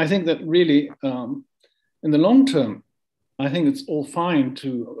I think that really, in the long term, I think it's all fine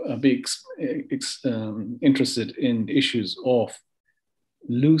to be interested in issues of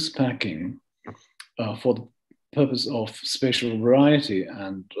loose packing for the purpose of spatial variety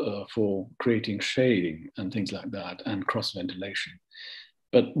and for creating shading and things like that, and cross ventilation.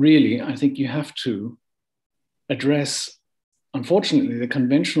 But really, I think you have to address, unfortunately, the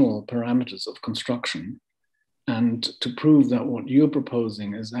conventional parameters of construction, and to prove that what you're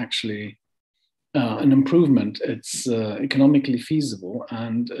proposing is actually an improvement. It's economically feasible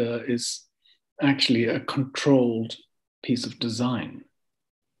and is actually a controlled piece of design.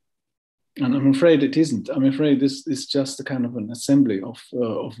 And I'm afraid it isn't. I'm afraid this is just a kind of an assembly of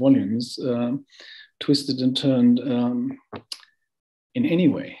volumes, twisted and turned in any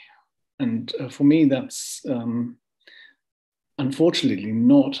way. And for me, that's unfortunately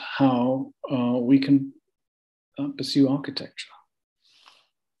not how we can pursue architecture.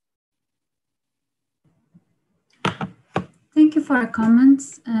 Thank you for your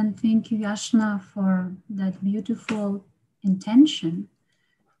comments, and thank you, Yashna, for that beautiful intention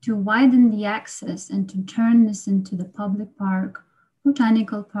to widen the access and to turn this into the public park,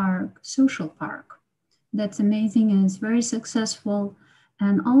 botanical park, social park. That's amazing and it's very successful.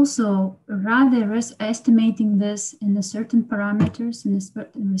 And also, rather estimating this in a certain parameters and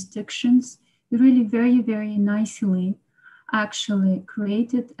certain restrictions, you really very, very nicely actually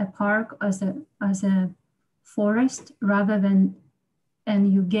created a park as a forest rather than,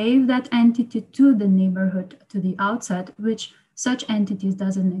 and you gave that entity to the neighborhood, to the outside, which such entities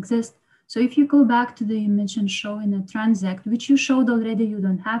doesn't exist. So if you go back to the image and show in a transact, which you showed already, you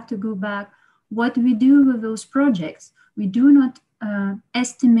don't have to go back. What we do with those projects, we do not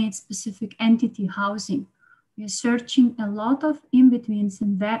estimate specific entity housing. We're searching a lot of in-betweens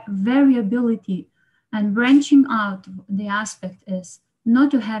and variability, and branching out. The aspect is not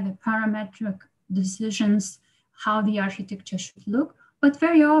to have a parametric decisions how the architecture should look, but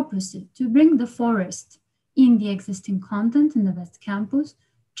very opposite, to bring the forest in the existing content in the West Campus,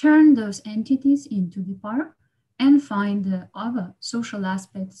 turn those entities into the park, and find the other socialized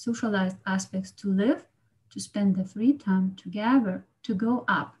aspects to live, to spend the free time together, to go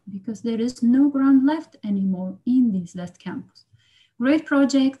up, because there is no ground left anymore in this West Campus. Great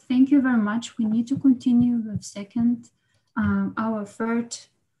project, thank you very much. We need to continue with our third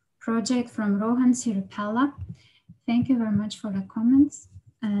project from Rohan Siripala. Thank you very much for the comments.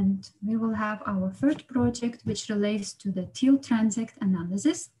 And we will have our third project, which relates to the teal transect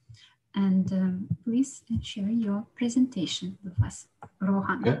analysis. And please share your presentation with us,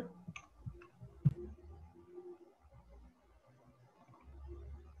 Rohan. Okay.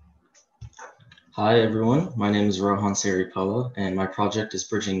 Hi, everyone. My name is Rohan Saripala, and my project is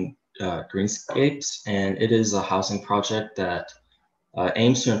Bridging Greenscapes, and it is a housing project that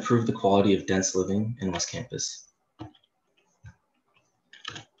aims to improve the quality of dense living in West Campus.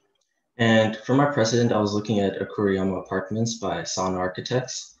 And for my precedent, I was looking at Akuriyama Apartments by Sana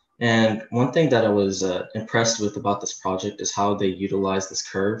Architects. And one thing that I was impressed with about this project is how they utilize this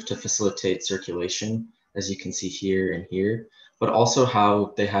curve to facilitate circulation, as you can see here and here, but also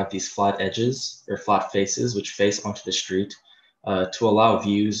how they have these flat edges or flat faces which face onto the street to allow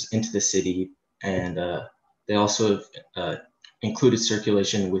views into the city. And they also included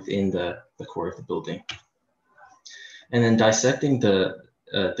circulation within the core of the building. And then dissecting the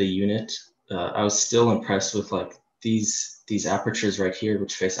unit, I was still impressed with like these apertures right here,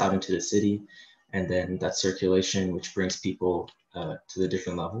 which face out into the city, and then that circulation, which brings people to the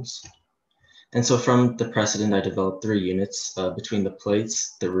different levels. And so from the precedent, I developed 3 units between the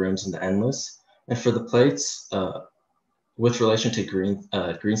plates, the rooms, and the endless. And for the plates, with relation to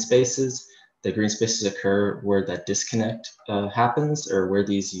green spaces, the green spaces occur where that disconnect happens or where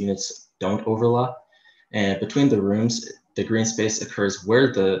these units don't overlap. And between the rooms, the green space occurs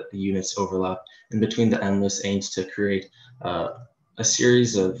where the units overlap, and between the endless aims to create a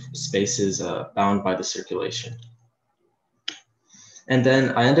series of spaces bound by the circulation. And then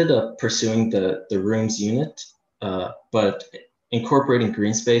I ended up pursuing the rooms unit, but incorporating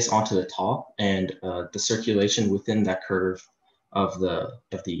green space onto the top and the circulation within that curve of the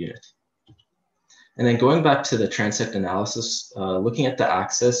unit. And then going back to the transect analysis, looking at the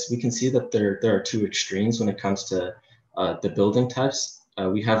axis, we can see that there are 2 extremes when it comes to the building types.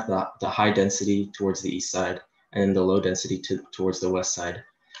 We have the high density towards the east side and the low density towards the west side.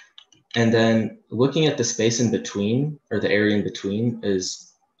 And then looking at the space in between, or the area in between,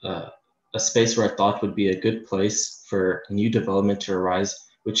 is a space where I thought would be a good place for new development to arise,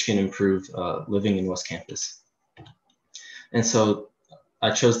 which can improve living in West Campus. And so I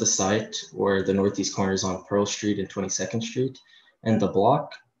chose the site where the northeast corner is on Pearl Street and 22nd Street. And the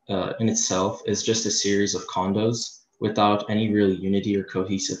block in itself is just a series of condos without any real unity or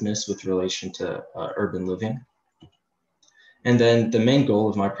cohesiveness with relation to urban living. And then the main goal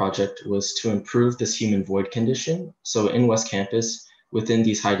of my project was to improve this human void condition. So in West Campus, within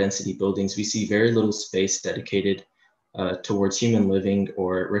these high density buildings, we see very little space dedicated towards human living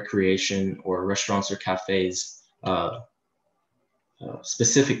or recreation or restaurants or cafes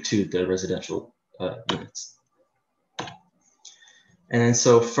specific to the residential units. And then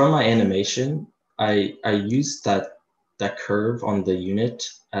so from my animation, I used that curve on the unit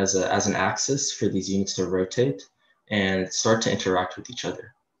as an axis for these units to rotate and start to interact with each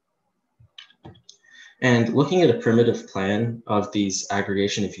other. And looking at a primitive plan of these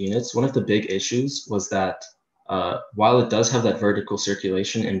aggregation of units, one of the big issues was that while it does have that vertical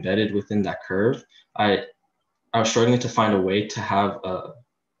circulation embedded within that curve, I was struggling to find a way to have a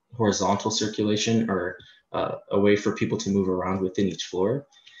horizontal circulation or a way for people to move around within each floor.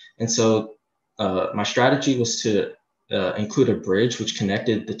 And so my strategy was to include a bridge which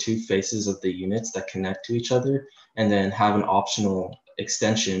connected the 2 faces of the units that connect to each other, and then have an optional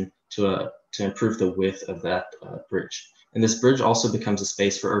extension to improve the width of that bridge. And this bridge also becomes a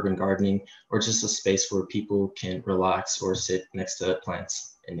space for urban gardening, or just a space where people can relax or sit next to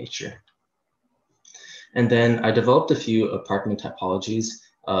plants in nature. And then I developed a few apartment typologies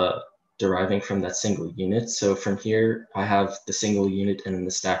deriving from that single unit. So from here, I have the single unit and then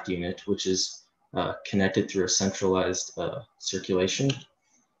the stacked unit, which is connected through a centralized circulation.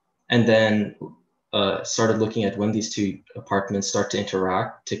 And then started looking at when these 2 apartments start to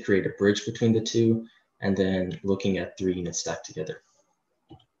interact to create a bridge between the 2, and then looking at 3 units stacked together.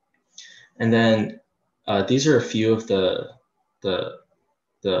 And then these are a few of the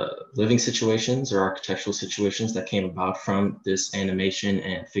living situations or architectural situations that came about from this animation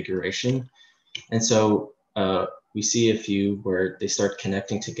and figuration. And so we see a few where they start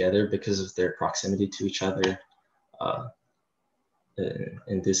connecting together because of their proximity to each other.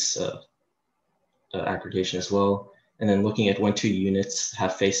 in this aggregation as well. And then looking at when two units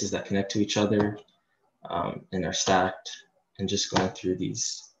have faces that connect to each other and are stacked, and just going through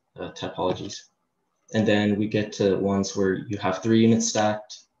these typologies. And then we get to ones where you have 3 units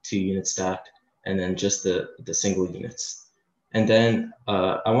stacked, 2 units stacked, and then just the single units. And then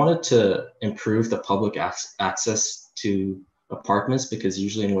I wanted to improve the public access to apartments, because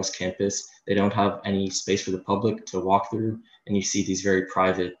usually in West Campus, they don't have any space for the public to walk through, and you see these very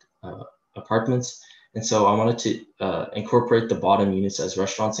private apartments. And so I wanted to incorporate the bottom units as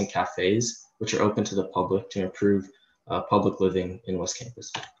restaurants and cafes, which are open to the public, to improve public living in West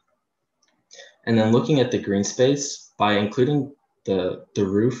Campus. And then looking at the green space, by including the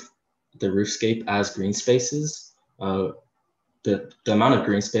roofscape as green spaces, the amount of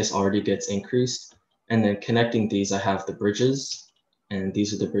green space already gets increased. And then connecting these, I have the bridges, and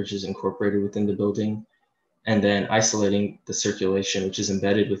these are the bridges incorporated within the building. And then isolating the circulation, which is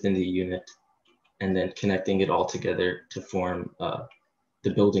embedded within the unit, and then connecting it all together to form the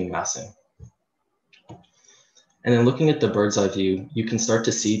building massing. And then looking at the bird's eye view, you can start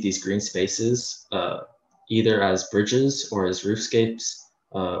to see these green spaces either as bridges or as roofscapes,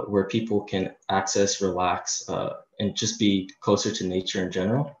 where people can access, relax, and just be closer to nature in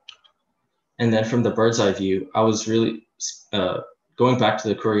general. And then from the bird's eye view, I was really going back to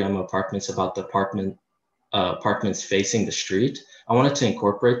the Kuriyama apartments about the apartments facing the street. I wanted to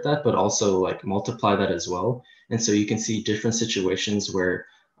incorporate that, but also like multiply that as well. And so you can see different situations where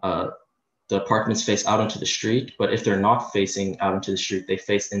the apartments face out onto the street, but if they're not facing out into the street, they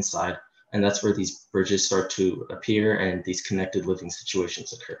face inside. And that's where these bridges start to appear and these connected living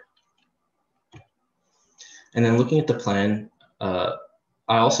situations occur. And then looking at the plan, I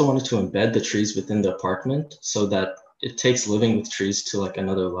also wanted to embed the trees within the apartment so that it takes living with trees to like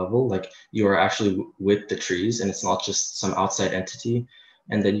another level. Like you are actually with the trees and it's not just some outside entity.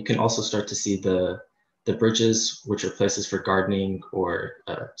 And then you can also start to see the bridges, which are places for gardening or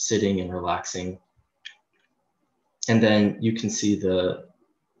sitting and relaxing. And then you can see the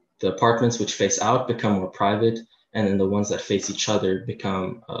apartments which face out become more private, and then the ones that face each other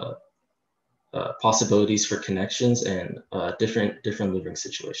become possibilities for connections and different living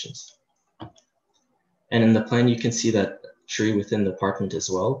situations. And in the plan, you can see that tree within the apartment as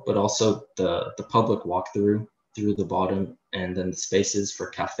well, but also the public walkthrough through the bottom, and then the spaces for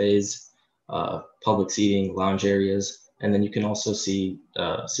cafes, public seating, lounge areas. And then you can also see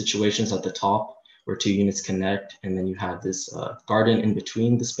situations at the top where two units connect, and then you have this garden in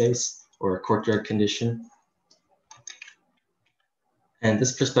between the space, or a courtyard condition. And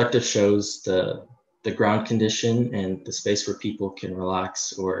this perspective shows the ground condition and the space where people can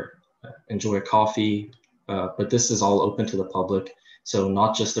relax or enjoy a coffee, but this is all open to the public, so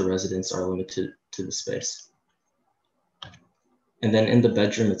not just the residents are limited to the space. And then in the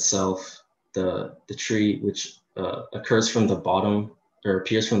bedroom itself, the tree, which occurs from the bottom, or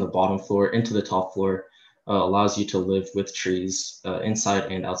appears from the bottom floor into the top floor, allows you to live with trees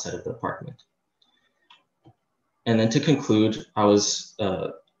inside and outside of the apartment. And then to conclude, I was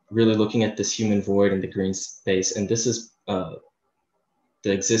really looking at this human void in the green space, and this is the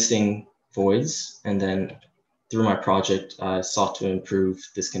existing voids. And then through my project, I sought to improve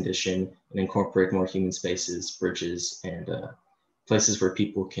this condition and incorporate more human spaces, bridges, and places where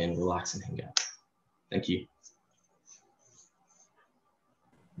people can relax and hang out. Thank you.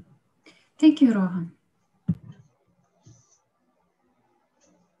 Thank you, Rohan.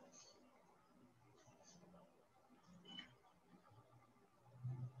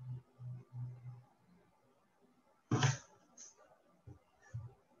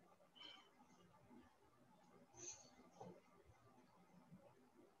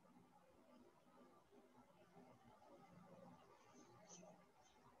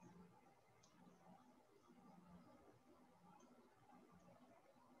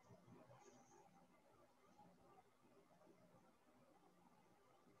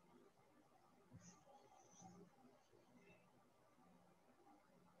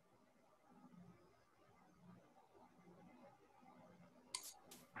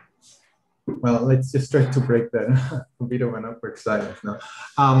 Well, let's just try to break that a bit of an awkward silence now.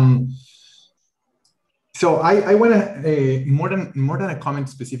 So I want to, more than a comment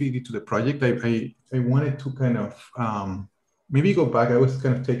specifically to the project, I wanted to kind of maybe go back. I was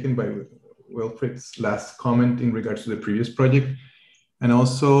kind of taken by Wilfred's last comment in regards to the previous project, and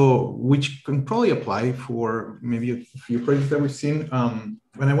also which can probably apply for maybe a few projects that we've seen. And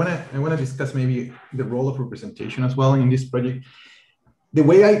I want to discuss maybe the role of representation as well in this project. The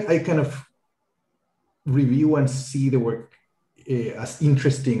way I kind of review and see the work as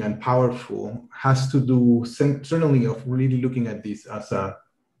interesting and powerful has to do certainly of really looking at this as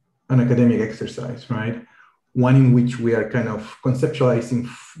an academic exercise, right? One in which we are kind of conceptualizing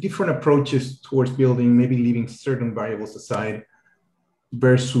different approaches towards building, maybe leaving certain variables aside,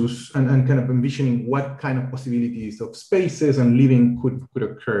 versus and kind of envisioning what kind of possibilities of spaces and living could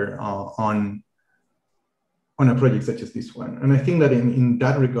occur on a project such as this one. And I think that in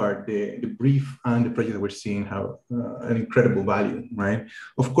that regard, the brief and the project that we're seeing have an incredible value, right?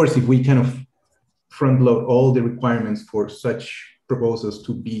 Of course, if we kind of front load all the requirements for such proposals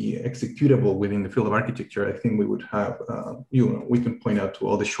to be executable within the field of architecture, I think we would have, we can point out to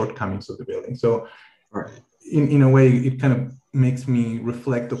all the shortcomings of the building. So in a way, it kind of makes me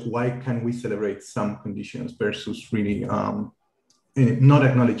reflect of why can we celebrate some conditions versus really not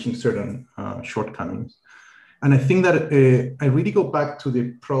acknowledging certain shortcomings. And I think that I really go back to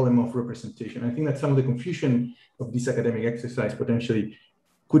the problem of representation. I think that some of the confusion of this academic exercise potentially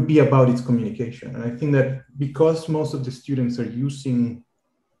could be about its communication. And I think that because most of the students are using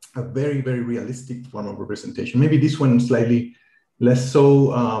a very, very realistic form of representation, maybe this one slightly less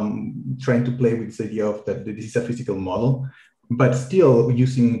so, trying to play with this idea of that this is a physical model, but still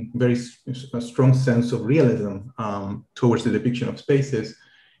using a strong sense of realism towards the depiction of spaces.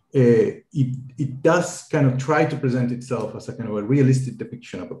 It does kind of try to present itself as a kind of a realistic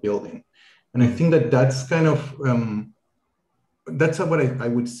depiction of a building. And I think that that's kind of, that's what I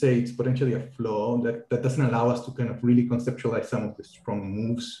would say it's potentially a flaw that doesn't allow us to kind of really conceptualize some of the strong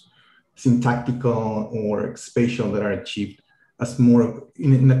moves, syntactical or spatial, that are achieved as more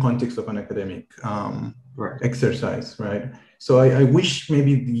in the context of an academic exercise, right? So I wish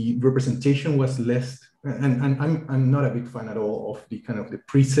maybe the representation was less, and I'm not a big fan at all of the kind of the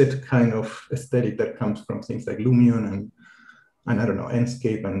preset kind of aesthetic that comes from things like Lumion and I don't know,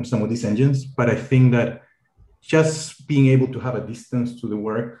 Enscape and some of these engines. But I think that just being able to have a distance to the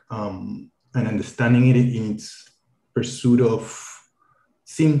work and understanding it in its pursuit of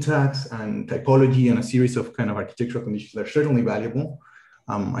syntax and typology and a series of kind of architectural conditions that are certainly valuable.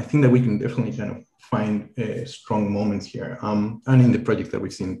 I think that we can definitely kind of find strong moments here and in the project that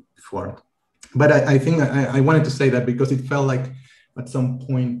we've seen before. But I think I wanted to say that because it felt like at some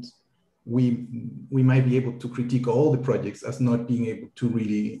point we might be able to critique all the projects as not being able to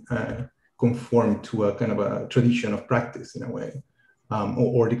really conform to a kind of a tradition of practice in a way,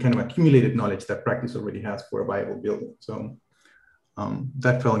 or the kind of accumulated knowledge that practice already has for a viable building. So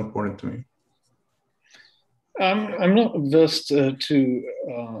that felt important to me. I'm not averse to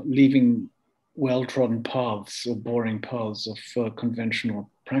leaving well-trodden paths or boring paths of conventional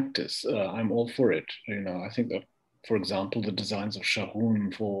practice. I'm all for it. You know, I think that, for example, the designs of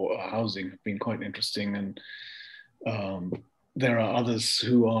Sharon for housing have been quite interesting, and there are others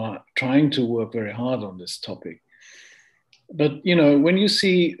who are trying to work very hard on this topic. But you know, when you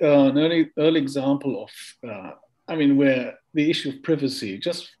see an early example of, I mean, where the issue of privacy,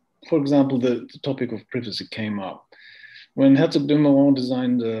 just for example, the topic of privacy came up when Herzog de Meuron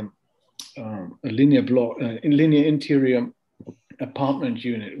designed a linear interior apartment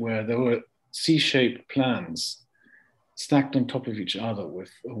unit where there were C-shaped plans stacked on top of each other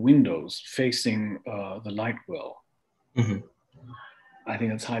with windows facing the light well. Mm-hmm. I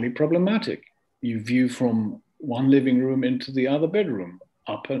think that's highly problematic. You view from one living room into the other bedroom,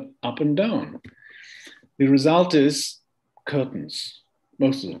 up and down. The result is curtains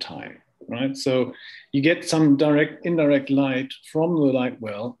most of the time, right? So you get some direct, indirect light from the light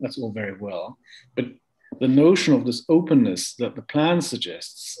well, that's all very well, but the notion of this openness that the plan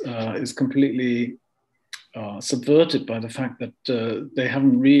suggests is completely subverted by the fact that they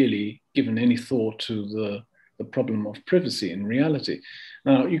haven't really given any thought to the problem of privacy in reality.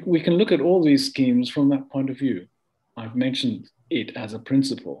 Now, we can look at all these schemes from that point of view. I've mentioned it as a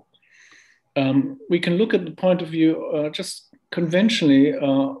principle. We can look at the point of view just conventionally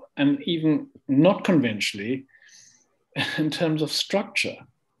and even not conventionally in terms of structure.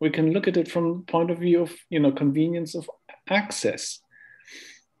 We can look at it from the point of view of, you know, convenience of access.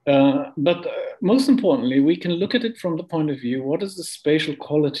 But most importantly, we can look at it from the point of view, what is the spatial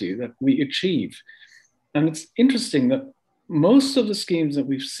quality that we achieve? And it's interesting that most of the schemes that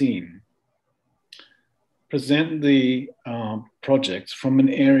we've seen present the projects from an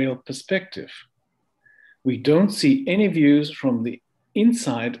aerial perspective. We don't see any views from the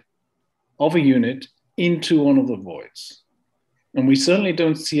inside of a unit into one of the voids. And we certainly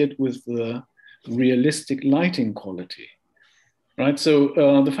don't see it with the realistic lighting quality, right?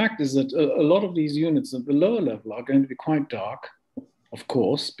 So the fact is that a lot of these units at the lower level are going to be quite dark, of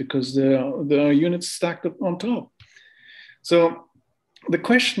course, because there are units stacked up on top. So the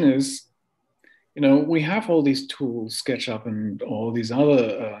question is, we have all these tools, SketchUp and all these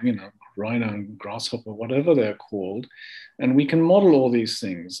other, Rhino and Grasshopper, whatever they're called, and we can model all these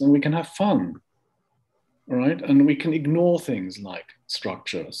things and we can have fun, right? And we can ignore things like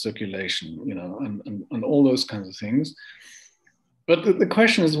structure, circulation, and all those kinds of things. But the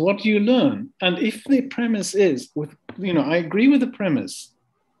question is, what do you learn? And if the premise is, I agree with the premise,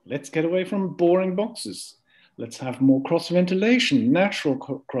 let's get away from boring boxes. Let's have more cross-ventilation, natural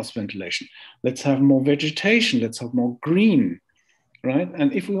cross-ventilation. Let's have more vegetation. Let's have more green, right?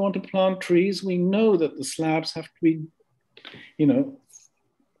 And if we want to plant trees, we know that the slabs have to be,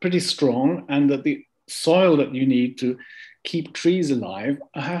 pretty strong, and that the soil that you need to keep trees alive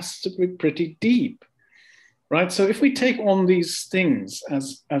has to be pretty deep, right? So if we take on these things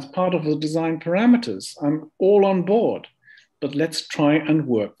as part of the design parameters, I'm all on board, but let's try and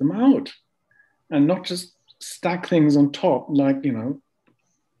work them out and not just stack things on top like,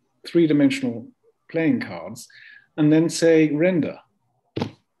 three-dimensional playing cards and then say render.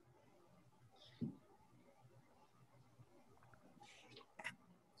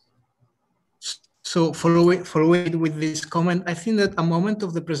 So following with this comment, I think that a moment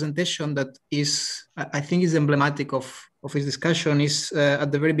of the presentation that is emblematic of this discussion is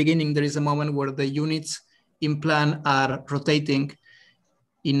at the very beginning. There is a moment where the units in plan are rotating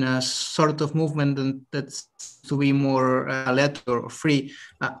in a sort of movement that's to be more aleatoric or free.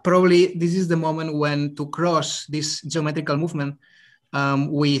 Probably this is the moment when to cross this geometrical movement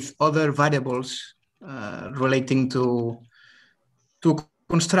with other variables relating to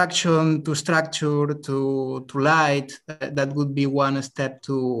construction, to structure, to light. That would be one step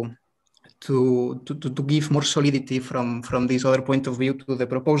to give more solidity from this other point of view to the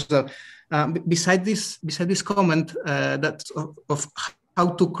proposal. Beside this comment of how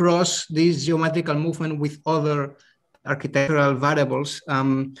to cross this geometrical movement with other architectural variables,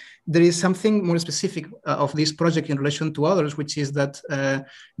 there is something more specific of this project in relation to others, which is that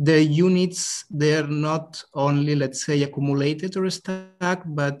the units, they're not only, let's say, accumulated or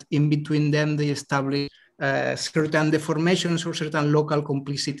stacked, but in between them they establish certain deformations or certain local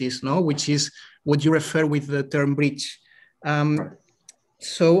complicities, which is what you refer with the term bridge.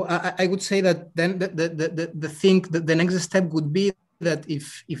 So I would say that then the next step would be that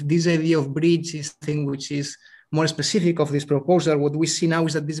if this idea of bridge is something which is more specific of this proposal, what we see now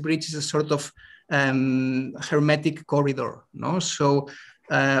is that this bridge is a sort of hermetic corridor. So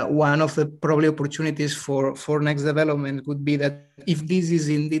one of the probably opportunities for next development would be that if this is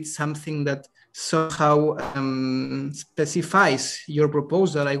indeed something that somehow specifies your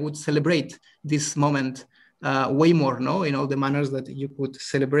proposal, I would celebrate this moment way more, in all the manners that you could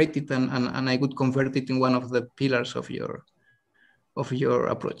celebrate it, and I would convert it in one of the pillars of your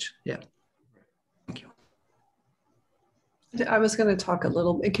approach. Yeah. Thank you. I was going to talk a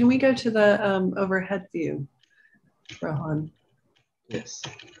little bit. Can we go to the overhead view, Rohan? Yes.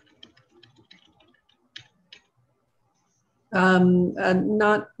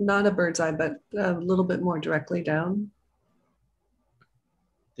 Not a bird's eye, but a little bit more directly down.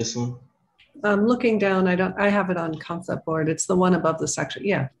 This one? Looking down, I have it on concept board. It's the one above the section.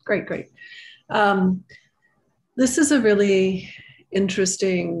 Yeah, great. This is a really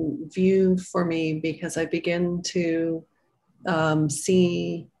interesting view for me because I begin to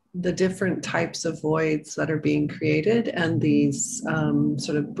see the different types of voids that are being created and these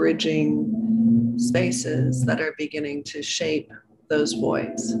sort of bridging spaces that are beginning to shape those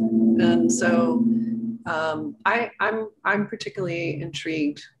voids. And so I'm particularly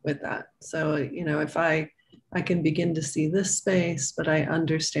intrigued with that. So, if I can begin to see this space, but I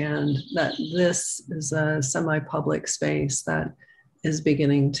understand that this is a semi-public space that is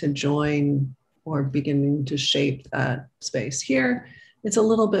beginning to join or beginning to shape that space. Here, it's a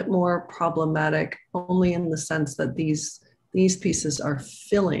little bit more problematic, only in the sense that these pieces are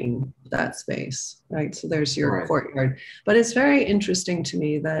filling that space, right? So there's your courtyard. But it's very interesting to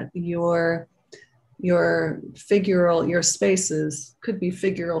me that your spaces, could be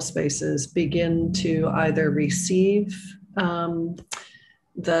figural spaces, begin to either receive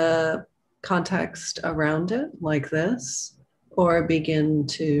the context around it like this, or begin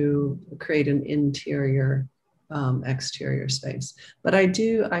to create an interior exterior space. But I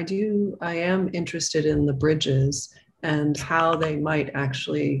am interested in the bridges and how they might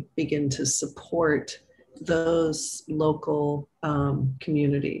actually begin to support those local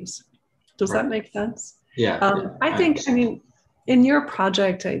communities. Does that make sense? Yeah. I mean, in your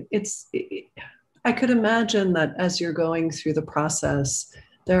project, I could imagine that as you're going through the process,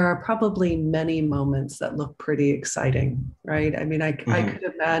 there are probably many moments that look pretty exciting, right? I mean, I could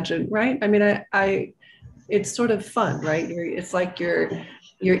imagine, right? I mean, it's sort of fun, right? It's like you're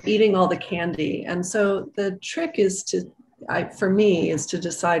you're eating all the candy. And so the trick is for me, is to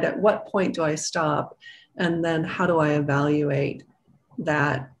decide at what point do I stop, and then how do I evaluate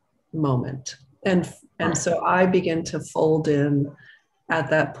that moment. And so I begin to fold in at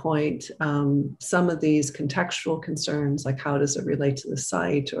that point some of these contextual concerns, like how does it relate to the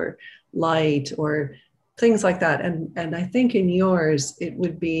site or light or things like that. And I think in yours, it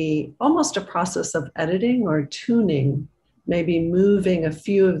would be almost a process of editing or tuning, maybe moving a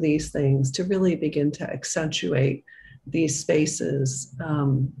few of these things to really begin to accentuate these spaces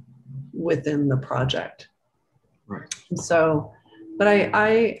within the project. Right. So, but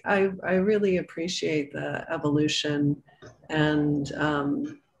I really appreciate the evolution, and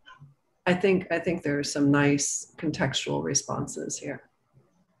I think there are some nice contextual responses here.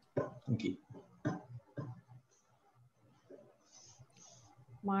 Thank you.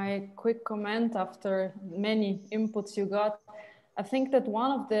 My quick comment after many inputs you got. I think that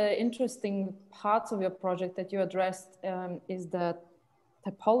one of the interesting parts of your project that you addressed is the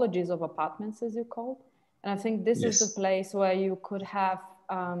typologies of apartments, as you called. And I think this is the place where you could have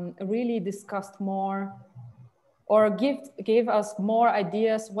really discussed more, or gave us more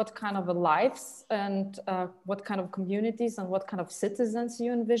ideas what kind of lives and what kind of communities and what kind of citizens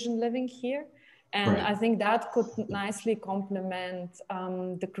you envision living here. And I think that could nicely complement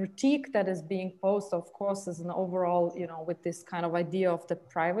the critique that is being posed, of course, as an overall, you know, with this kind of idea of the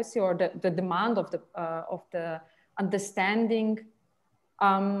privacy or the demand of the understanding,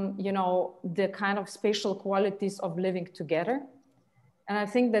 you know, the kind of spatial qualities of living together. And I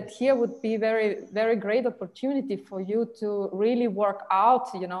think that here would be very, very great opportunity for you to really work out,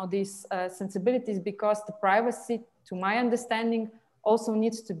 you know, these sensibilities, because the privacy, to my understanding, also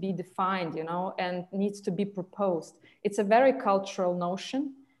needs to be defined, you know, and needs to be proposed. It's a very cultural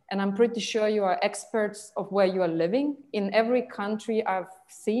notion, and I'm pretty sure you are experts of where you are living. In every country I've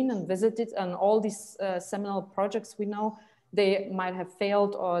seen and visited, and all these seminal projects we know, they might have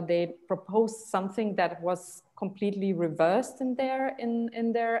failed, or they proposed something that was completely reversed in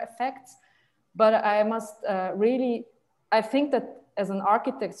their effects. But I must really, I think that as an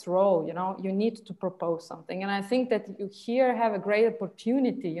architect's role, you know, you need to propose something. And I think that you here have a great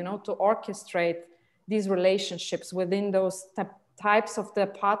opportunity, you know, to orchestrate these relationships within those types of the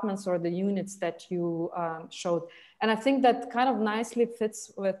apartments or the units that you showed. And I think that kind of nicely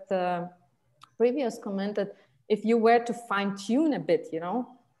fits with the previous comment that if you were to fine tune a bit, you know,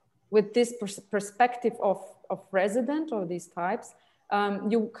 with this perspective of resident or these types,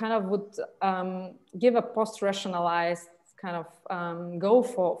 you kind of would give a post-rationalized kind of go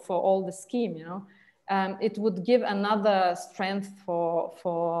for all the scheme, you know. It would give another strength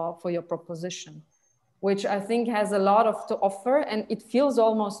for your proposition, which I think has a lot to offer. And it feels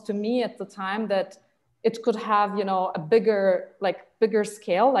almost to me at the time that it could have, you know, a bigger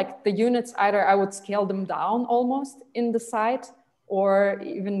scale, like the units, either I would scale them down almost in the site, or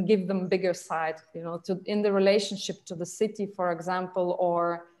even give them bigger site, you know, in the relationship to the city, for example,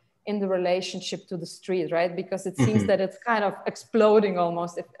 or in the relationship to the street, right? Because it seems that it's kind of exploding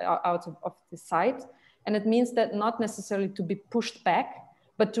almost out of the site. And it means that not necessarily to be pushed back,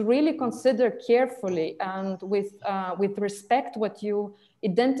 but to really consider carefully and with respect what you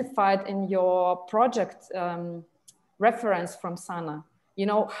identified in your project reference from Sana. You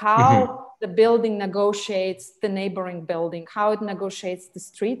know, how the building negotiates the neighboring building, how it negotiates the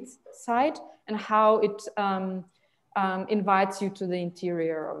street side, and how it invites you to the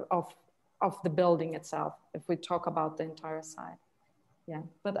interior of the building itself, if we talk about the entire site. Yeah,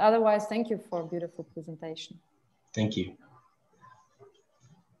 but otherwise, thank you for a beautiful presentation. Thank you.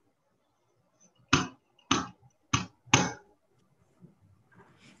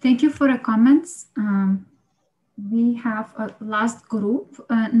 Thank you for the comments. We have a last group,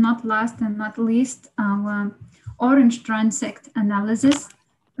 not last and not least, our orange transect analysis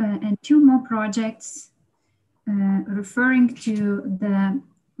and two more projects referring to the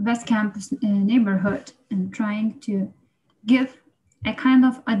West Campus neighborhood and trying to give a kind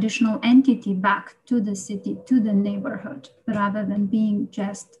of additional entity back to the city, to the neighborhood, rather than being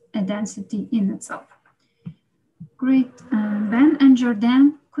just a density in itself. Great. Ben and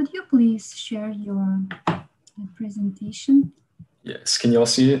Jordan, could you please share your presentation? Yes, can you all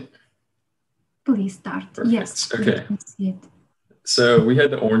see it? Please start. Perfect. Yes, okay. We can see it. So we had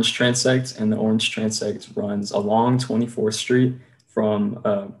the orange transect, and the orange transect runs along 24th Street from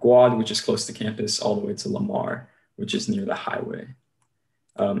Guad, which is close to campus, all the way to Lamar, which is near the highway.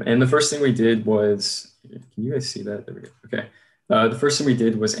 And the first thing we did was, can you guys see that? There we go. Okay. The first thing we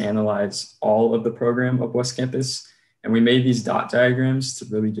did was analyze all of the program of West Campus, and we made these dot diagrams to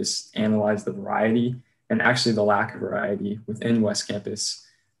really just analyze the variety and actually the lack of variety within West Campus.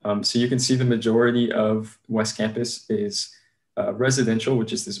 So you can see the majority of West Campus is residential,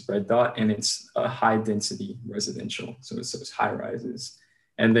 which is this red dot, and it's a high density residential. So it's those high rises.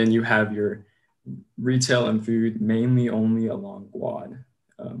 And then you have your retail and food mainly only along Guad.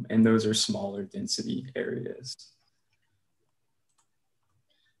 And those are smaller density areas.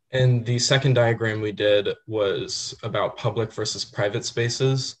 And the second diagram we did was about public versus private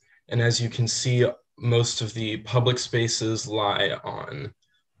spaces. And as you can see, most of the public spaces lie on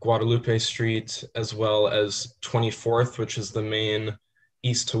Guadalupe Street, as well as 24th, which is the main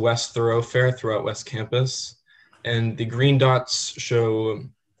east to west thoroughfare throughout West Campus. And the green dots show,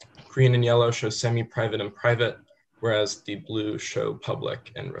 green and yellow show semi-private and private, whereas the blue show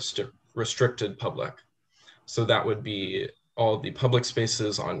public and restricted public. So that would be all the public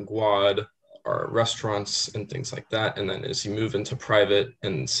spaces on Guad are restaurants and things like that. And then as you move into private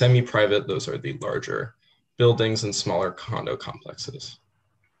and semi-private, those are the larger buildings and smaller condo complexes.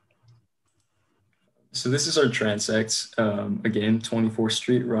 So this is our transect. Again, 24th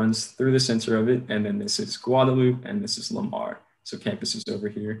Street runs through the center of it. And then this is Guadalupe and this is Lamar. So campus is over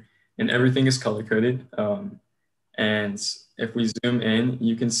here and everything is color coded. And if we zoom in,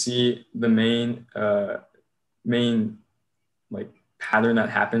 you can see the main like pattern that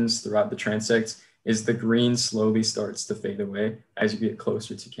happens throughout the transect is the green slowly starts to fade away as you get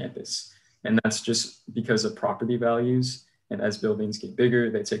closer to campus. And that's just because of property values. And as buildings get bigger,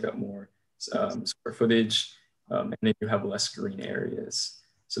 they take up more square footage, and then you have less green areas.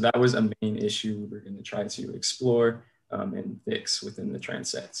 So that was a main issue we're going to try to explore and fix within the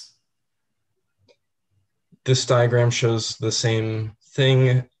transect. This diagram shows the same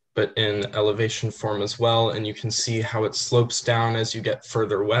thing, but in elevation form as well. And you can see how it slopes down as you get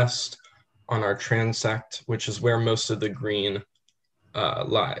further west on our transect, which is where most of the green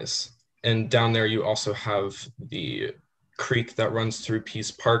lies. And down there, you also have the creek that runs through Peace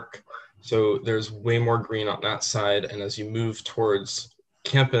Park. So there's way more green on that side. And as you move towards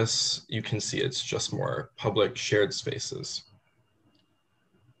campus, you can see it's just more public shared spaces.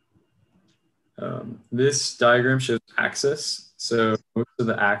 This diagram shows access. So most of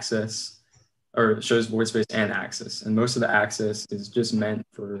the access, or it shows void space and access. And most of the access is just meant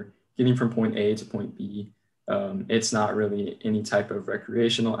for getting from point A to point B. It's not really any type of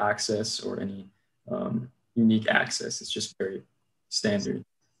recreational access or any unique access. It's just very standard.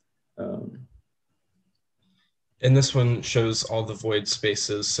 And this one shows all the void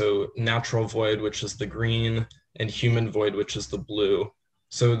spaces. So natural void, which is the green, and human void, which is the blue.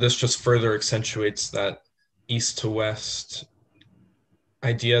 So this just further accentuates that east to west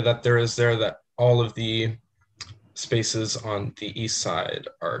idea that there is there, that all of the spaces on the east side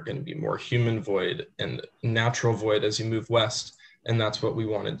are going to be more human void and natural void as you move west. And that's what we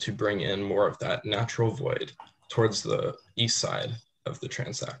wanted to bring in, more of that natural void towards the east side of the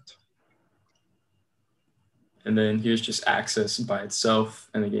transect. And then here's just access by itself.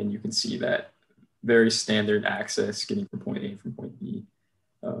 And again, you can see that very standard access getting from point A from point B,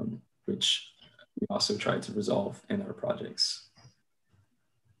 which we also tried to resolve in our projects.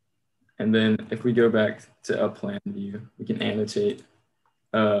 And then if we go back to a plan view, we can annotate.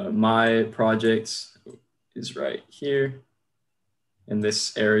 My project is right here in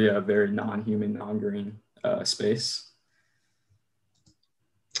this area of very non-human, non-green space.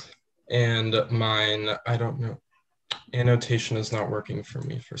 And mine, I don't know. Annotation is not working for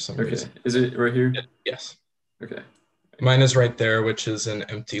me for some reason. Is it right here? Yes. Okay. Mine is right there, which is an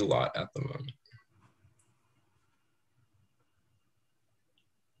empty lot at the moment.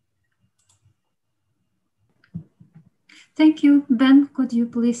 Thank you. Ben, could you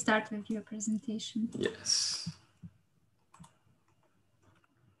please start with your presentation? Yes.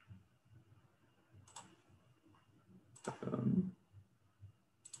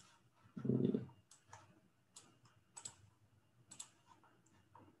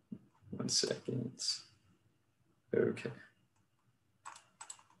 One second. Okay.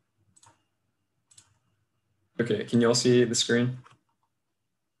 Okay, can you all see the screen?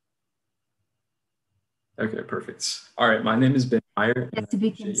 Okay, perfect. All right, my name is Ben Meyer, and I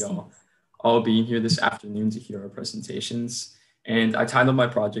appreciate y'all all being here this afternoon to hear our presentations. And I titled my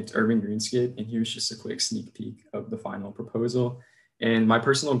project Urban Greenscape, and here's just a quick sneak peek of the final proposal. And my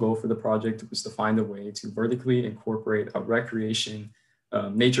personal goal for the project was to find a way to vertically incorporate a recreation,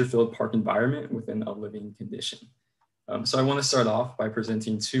 nature-filled park environment within a living condition. So I want to start off by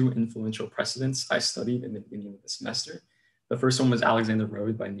presenting two influential precedents I studied in the beginning of the semester. The first one was Alexander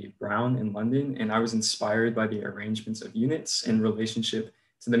Road by Nate Brown in London, and I was inspired by the arrangements of units in relationship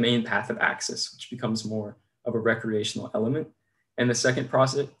to the main path of access, which becomes more of a recreational element. And the second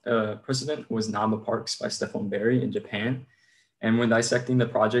precedent was Namba Parks by Stefan Barry in Japan. And when dissecting the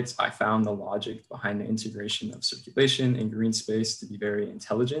projects, I found the logic behind the integration of circulation and green space to be very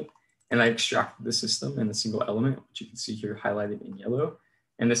intelligent. And I extracted the system in a single element, which you can see here highlighted in yellow.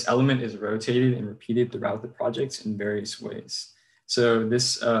 And this element is rotated and repeated throughout the projects in various ways. So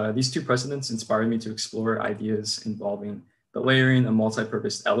these two precedents inspired me to explore ideas involving the layering of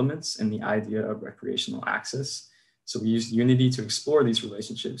multi-purpose elements and the idea of recreational access. So we used Unity to explore these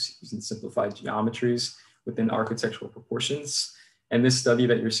relationships using simplified geometries within architectural proportions. And this study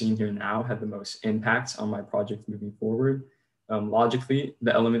that you're seeing here now had the most impact on my project moving forward. Logically,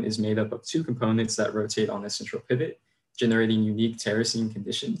 the element is made up of two components that rotate on a central pivot, generating unique terracing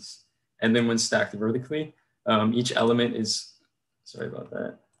conditions. And then when stacked vertically, each element is, sorry about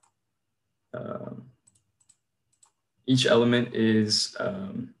that. Each element is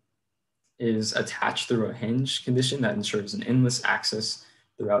attached through a hinge condition that ensures an endless access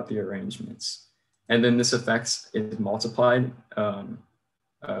throughout the arrangements. And then this effect is multiplied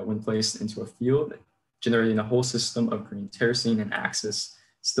when placed into a field, generating a whole system of green terracing and access,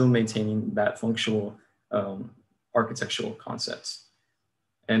 still maintaining that functional architectural concepts.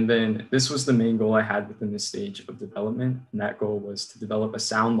 And then this was the main goal I had within this stage of development. And that goal was to develop a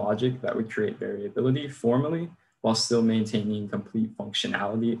sound logic that would create variability formally while still maintaining complete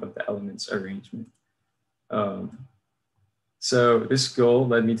functionality of the elements arrangement. So this goal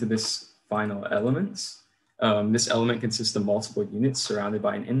led me to this final elements. This element consists of multiple units surrounded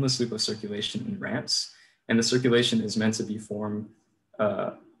by an endless loop of circulation and ramps. And the circulation is meant to be a form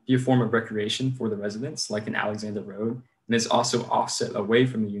of recreation for the residents, like in Alexander Road, and is also offset away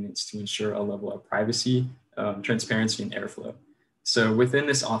from the units to ensure a level of privacy, transparency, and airflow. So within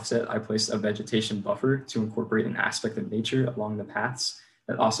this offset, I placed a vegetation buffer to incorporate an aspect of nature along the paths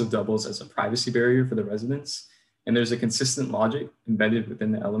that also doubles as a privacy barrier for the residents. And there's a consistent logic embedded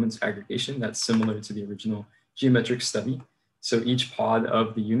within the elements aggregation that's similar to the original geometric study. So each pod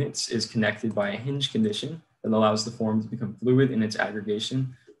of the units is connected by a hinge condition that allows the form to become fluid in its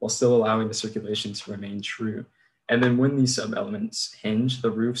aggregation while still allowing the circulation to remain true. And then when these sub-elements hinge,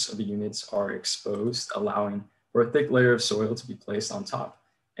 the roofs of the units are exposed, allowing for a thick layer of soil to be placed on top.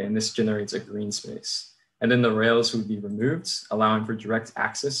 And this generates a green space. And then the rails would be removed, allowing for direct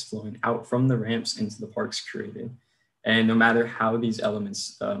access flowing out from the ramps into the parks created. And no matter how these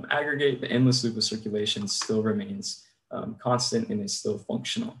elements aggregate, the endless loop of circulation still remains constant and is still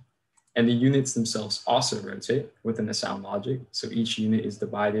functional. And the units themselves also rotate within the sound logic. So each unit is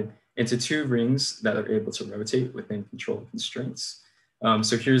divided into two rings that are able to rotate within controlled constraints.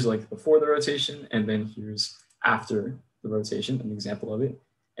 So here's like before the rotation, and then here's after the rotation, an example of it.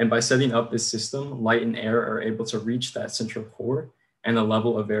 And by setting up this system, light and air are able to reach that central core, and the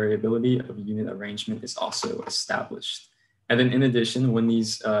level of variability of unit arrangement is also established. And then in addition, when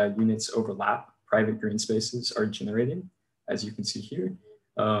these units overlap, private green spaces are generated, as you can see here,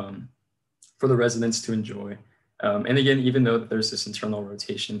 for the residents to enjoy. And again, even though there's this internal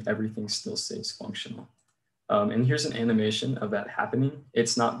rotation, everything still stays functional. And here's an animation of that happening.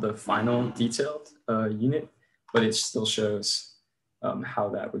 It's not the final detailed unit, but it still shows how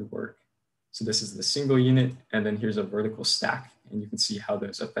that would work. So this is the single unit, and then here's a vertical stack, and you can see how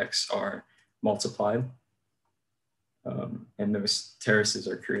those effects are multiplied. And those terraces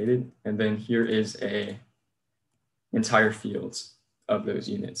are created. And then here is a entire field of those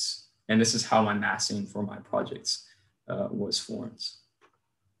units. And this is how my massing for my projects was formed.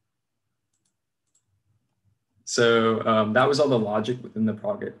 So that was all the logic within the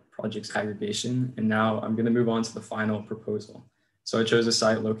project's aggregation. And now I'm going to move on to the final proposal. So I chose a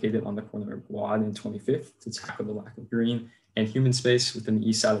site located on the corner of Guad and 25th to tackle the lack of green and human space within the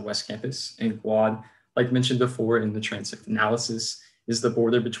east side of West Campus. And Guad, like mentioned before in the transect analysis, is the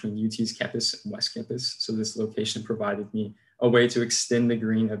border between UT's campus and West Campus. So this location provided me a way to extend the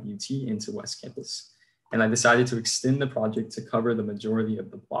green of UT into West Campus. And I decided to extend the project to cover the majority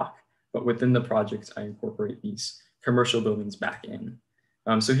of the block, but within the project, I incorporate these commercial buildings back in.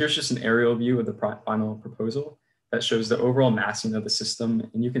 So here's just an aerial view of the final proposal that shows the overall massing of the system.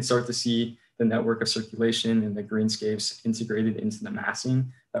 And you can start to see the network of circulation and the greenscapes integrated into the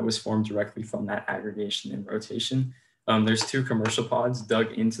massing that was formed directly from that aggregation and rotation. There's two commercial pods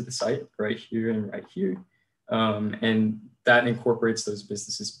dug into the site right here and right here. And that incorporates those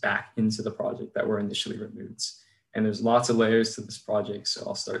businesses back into the project that were initially removed. And there's lots of layers to this project, so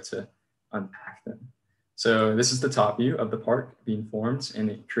I'll start to unpack them. So this is the top view of the park being formed, and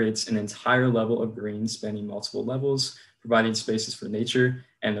it creates an entire level of green spanning multiple levels, providing spaces for nature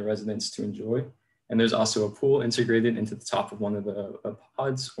and the residents to enjoy. And there's also a pool integrated into the top of one of the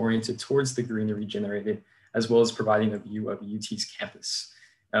pods oriented towards the greenery generated, as well as providing a view of UT's campus.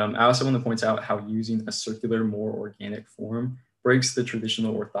 I also want to point out how using a circular, more organic form breaks the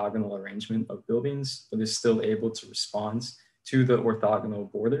traditional orthogonal arrangement of buildings, but is still able to respond to the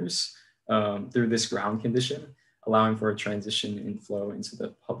orthogonal borders through this ground condition, allowing for a transition in flow into the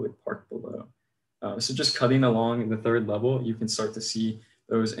public park below. So just cutting along in the third level, you can start to see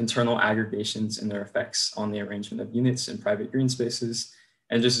those internal aggregations and their effects on the arrangement of units in private green spaces.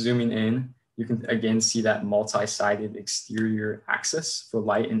 And just zooming in, you can again see that multi-sided exterior access for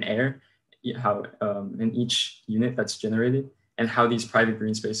light and air, how in each unit that's generated, and how these private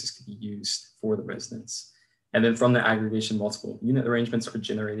green spaces could be used for the residents. And then from the aggregation, multiple unit arrangements are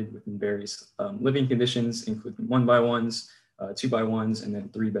generated within various living conditions, including 1x1s, 2x1s, and then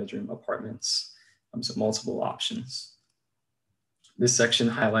 3-bedroom apartments. So multiple options. This section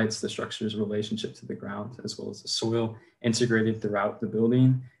highlights the structure's relationship to the ground as well as the soil integrated throughout the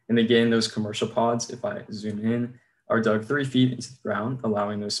building. And again, those commercial pods, if I zoom in, are dug 3 feet into the ground,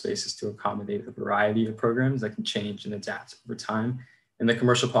 allowing those spaces to accommodate a variety of programs that can change and adapt over time. And the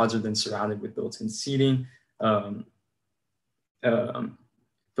commercial pods are then surrounded with built-in seating, built-in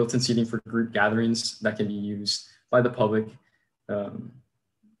seating for group gatherings that can be used by the public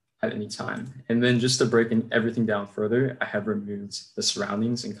at any time. And then just to break everything down further, I have removed the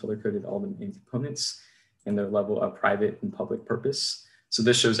surroundings and color-coded all the main components and their level of private and public purpose. So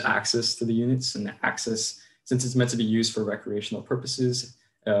this shows access to the units, and the access, since it's meant to be used for recreational purposes,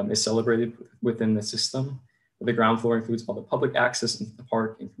 is celebrated within the system. The ground floor includes all the public access into the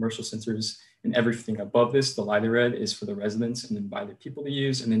park and commercial centers, and everything above this, the lighter red, is for the residents and invited people to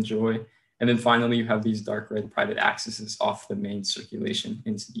use and enjoy. And then finally, you have these dark red private accesses off the main circulation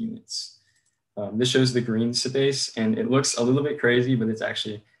into the units. This shows the green space, and it looks a little bit crazy, but it's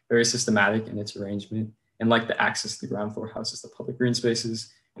actually very systematic in its arrangement. And like the access to the ground floor houses the public green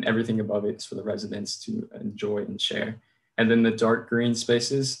spaces, and everything above it is for the residents to enjoy and share. And then the dark green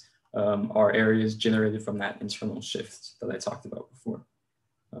spaces are areas generated from that internal shift that I talked about before.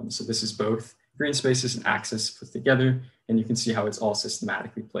 So this is both green spaces and access put together, and you can see how it's all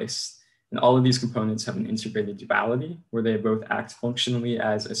systematically placed. And all of these components have an integrated duality where they both act functionally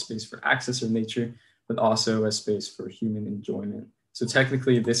as a space for access or nature, but also a space for human enjoyment. So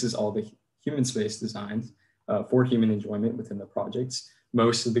technically, this is all the human space designed for human enjoyment within the projects.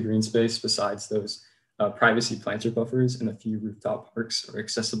 Most of the green space, besides those privacy planter buffers and a few rooftop parks, are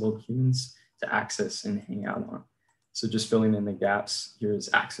accessible to humans to access and hang out on. So just filling in the gaps, here's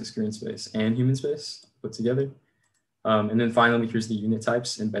access green space and human space put together. And then finally, here's the unit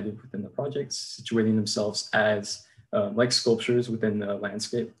types embedded within the projects, situating themselves as like sculptures within the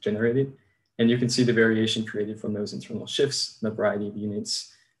landscape generated. And you can see the variation created from those internal shifts, the variety of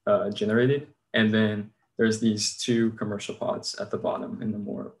units generated. And then there's these 2 commercial pods at the bottom in the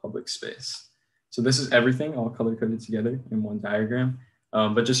more public space. So this is everything all color coded together in one diagram.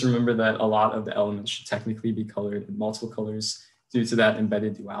 But just remember that a lot of the elements should technically be colored in multiple colors due to that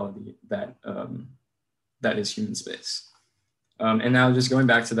embedded duality that that is human space. And now just going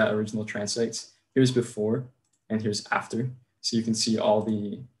back to that original transect, here's before and here's after. So you can see all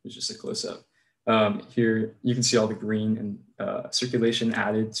the, here's just a close up. Here you can see all the green and circulation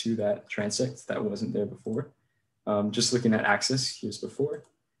added to that transect that wasn't there before. Just looking at access, here's before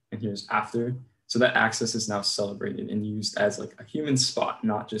and here's after. So that access is now celebrated and used as like a human spot,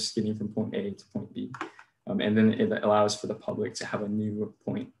 not just getting from point A to point B. And then it allows for the public to have a new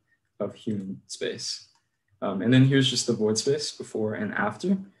point of human space. And then here's just the void space before and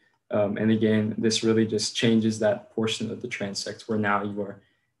after. And again, this really just changes that portion of the transect where now you are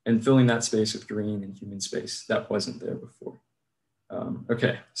filling that space with green and human space that wasn't there before.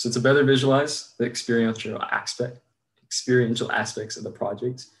 Okay, so to better visualize the experiential aspects of the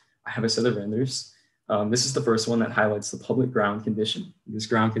project, I have a set of renders. This is the first one that highlights the public ground condition. This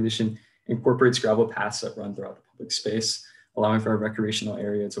ground condition incorporates gravel paths that run throughout the public space, allowing for a recreational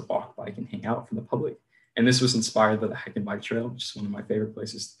area to walk, bike, and hang out for the public. And this was inspired by the hike and bike trail, which is one of my favorite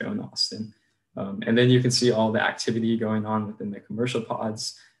places to go in Austin. And then you can see all the activity going on within the commercial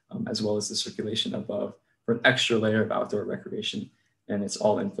pods, as well as the circulation above for an extra layer of outdoor recreation. And it's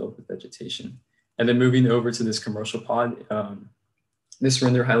all infilled with vegetation. And then moving over to this commercial pod, this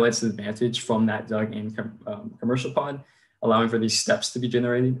render highlights the advantage from that dug in commercial pod, allowing for these steps to be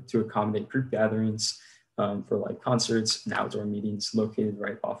generated to accommodate group gatherings for like concerts and outdoor meetings located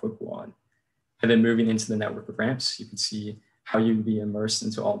right off of quad. And then moving into the network of ramps, you can see how you'd be immersed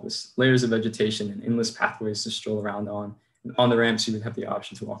into all this layers of vegetation and endless pathways to stroll around on. And on the ramps, you would have the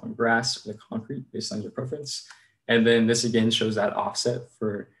option to walk on grass or the concrete based on your preference. And then this again shows that offset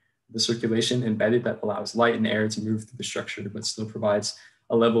for the circulation embedded that allows light and air to move through the structure, but still provides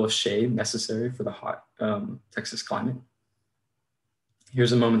a level of shade necessary for the hot Texas climate.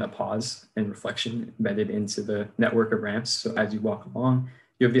 Here's a moment of pause and reflection embedded into the network of ramps. So as you walk along,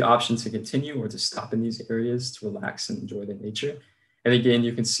 you have the option to continue or to stop in these areas to relax and enjoy the nature. And again,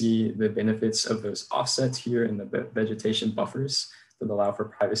 you can see the benefits of those offsets here in the vegetation buffers that allow for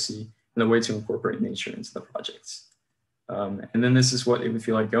privacy and a way to incorporate nature into the projects. And then this is what it would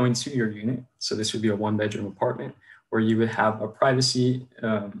feel like going to your unit. So this would be a 1-bedroom apartment where you would have a private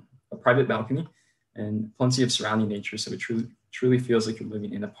balcony and plenty of surrounding nature. So it truly feels like you're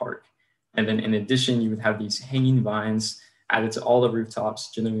living in a park. And then in addition, you would have these hanging vines added to all the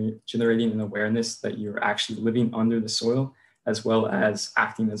rooftops, generating an awareness that you're actually living under the soil, as well as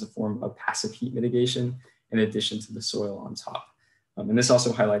acting as a form of passive heat mitigation in addition to the soil on top. And this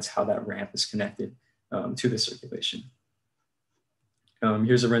also highlights how that ramp is connected to the circulation.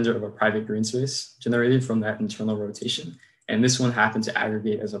 Here's a render of a private green space generated from that internal rotation. And this one happened to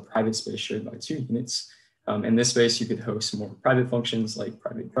aggregate as a private space shared by 2 units. In this space, you could host more private functions like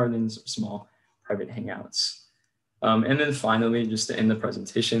private gardens or small private hangouts. And then finally, just to end the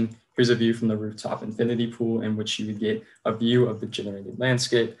presentation, here's a view from the rooftop infinity pool in which you would get a view of the generated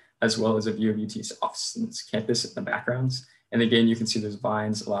landscape, as well as a view of UT's Austin's campus in the backgrounds. And again, you can see those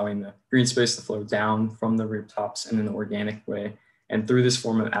vines allowing the green space to flow down from the rooftops in an organic way. And through this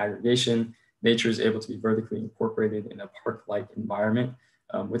form of aggregation, nature is able to be vertically incorporated in a park-like environment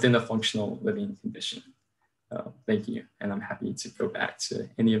within a functional living condition. Thank you. And I'm happy to go back to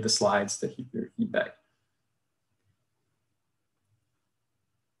any of the slides to hear your feedback.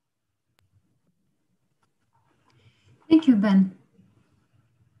 Thank you, Ben.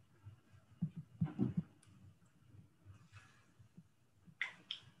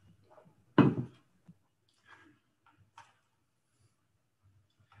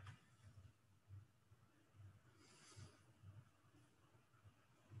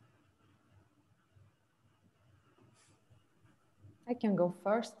 I can go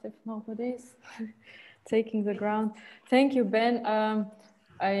first if nobody's taking the ground. Thank you, Ben.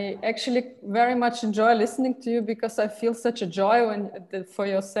 I actually very much enjoy listening to you because I feel such a joy when for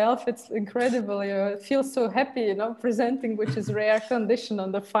yourself. It's incredible. You feel so happy, you know, presenting, which is rare condition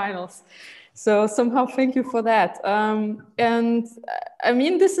on the finals. So somehow thank you for that. And I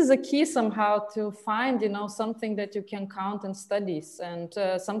mean, this is a key somehow to find, you know, something that you can count in studies and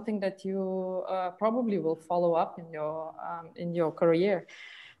something that you probably will follow up in your career.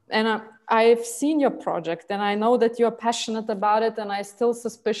 And I've seen your project and I know that you're passionate about it, and I'm still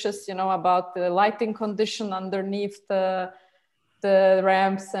suspicious, you know, about the lighting condition underneath the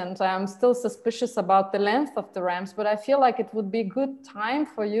ramps, and I'm still suspicious about the length of the ramps, but I feel like it would be a good time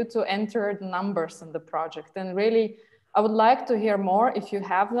for you to enter the numbers in the project. And really, I would like to hear more if you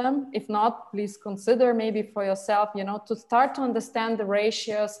have them. If not, please consider maybe for yourself, you know, to start to understand the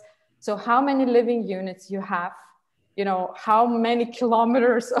ratios. So how many living units you have, you know, how many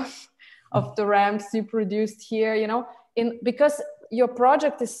kilometers of the ramps you produced here, you know, because your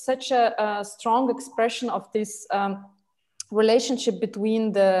project is such a strong expression of this relationship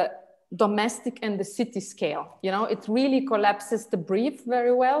between the domestic and the city scale. You know, it really collapses the brief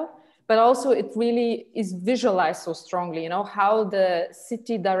very well, but also it really is visualized so strongly, you know, how the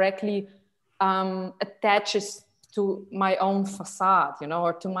city directly attaches to my own facade, you know,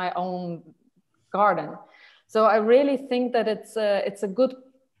 or to my own garden. So I really think that it's a good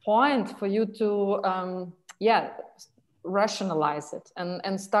point for you to, rationalize it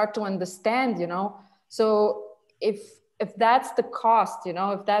and start to understand, you know. So if that's the cost, you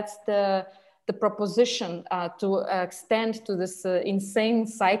know, if that's the proposition to extend to this insane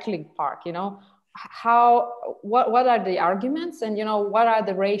cycling park, you know, what are the arguments, and, you know, what are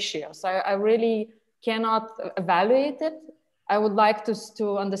the ratios? I really cannot evaluate it. I would like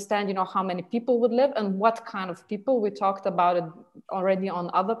to understand, you know, how many people would live and what kind of people. We talked about it already on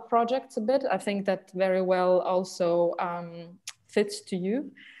other projects a bit. I think that very well also fits to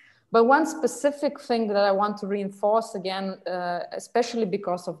you. But one specific thing that I want to reinforce again, especially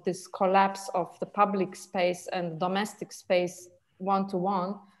because of this collapse of the public space and domestic space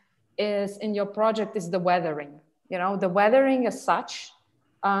one-to-one, is in your project is the weathering. You know, the weathering as such,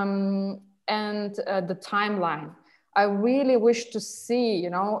 and the timeline. I really wish to see, you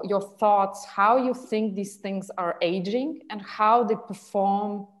know, your thoughts, how you think these things are aging and how they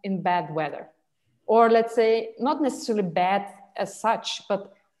perform in bad weather. Or let's say, not necessarily bad as such,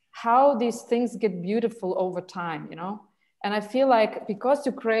 but how these things get beautiful over time, you know? And I feel like because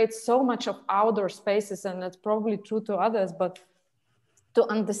you create so much of outdoor spaces, and that's probably true to others, but to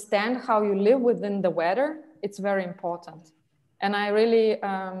understand how you live within the weather, it's very important. And I really,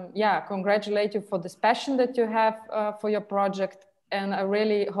 congratulate you for this passion that you have for your project. And I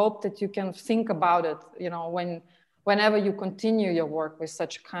really hope that you can think about it, you know, when whenever you continue your work with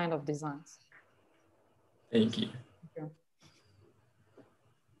such kind of designs. Thank you.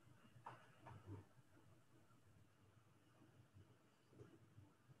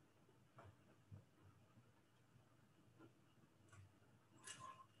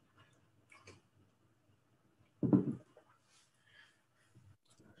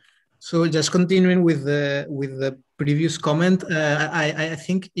 So just continuing with the previous comment, I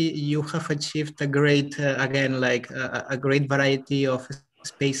think you have achieved a great again, like a great variety of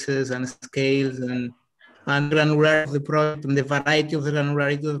spaces and scales and granularity of the project, and the variety of the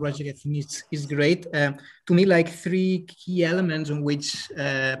granularity of the project, I think is great. To me, like three key elements on which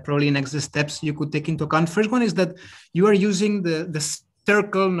probably next steps you could take into account. First one is that you are using the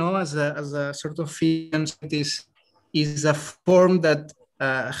circle, no, as a sort of field. Is a form that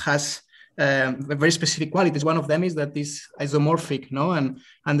has very specific qualities. One of them is that is isomorphic, no, and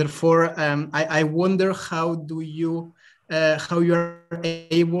therefore I wonder how you are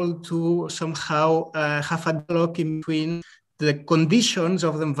able to somehow have a dialogue in between the conditions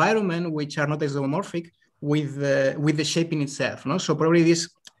of the environment, which are not isomorphic, with the shaping itself, no. So probably this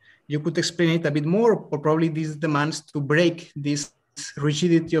you could explain it a bit more, or probably this demands to break this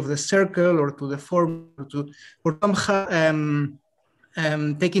rigidity of the circle or to the form or somehow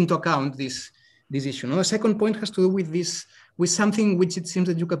take into account this issue. No? The second point has to do with something which it seems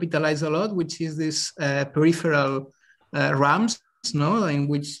that you capitalize a lot, which is this peripheral ramps, no, in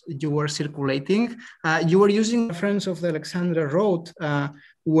which you were circulating. You were using reference of the Alexandra Road,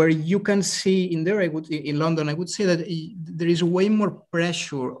 where you can see in London, I would say that there is way more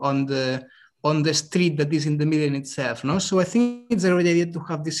pressure on the street that is in the middle in itself. No? So I think it's a great idea to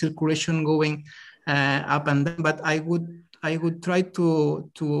have this circulation going up and down, but I would try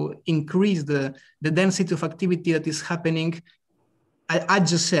to increase the density of activity that is happening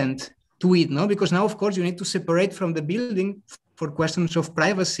adjacent to it, no? Because now, of course, you need to separate from the building for questions of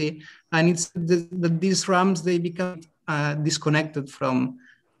privacy, and it's that these ramps, they become disconnected from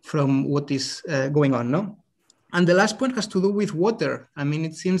what is going on, no? And the last point has to do with water. I mean,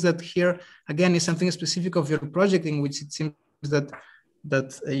 it seems that here, again, is something specific of your project in which it seems that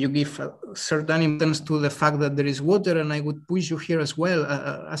you give a certain importance to the fact that there is water, and I would push you here as well.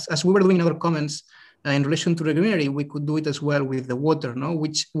 As we were doing in our comments in relation to the greenery, we could do it as well with the water, no?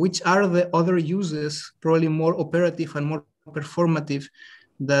 Which are the other uses, probably more operative and more performative,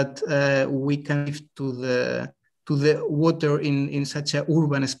 that we can give to the water in such a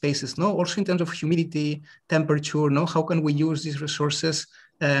urban spaces, no? Also in terms of humidity, temperature, no? How can we use these resources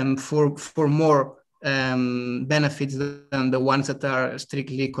for more benefits than the ones that are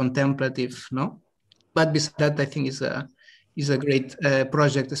strictly contemplative, no? But besides that, I think is a great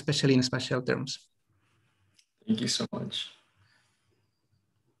project, especially in spatial terms. Thank you so much.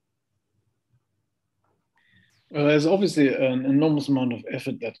 Well, there's obviously an enormous amount of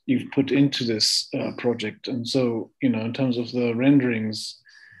effort that you've put into this project. And so, in terms of the renderings,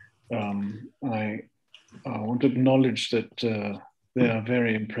 I want to acknowledge that they are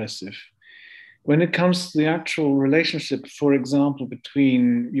very impressive. When it comes to the actual relationship, for example,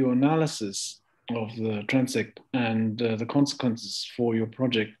 between your analysis of the transect and the consequences for your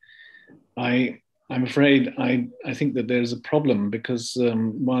project, I'm afraid I think that there's a problem, because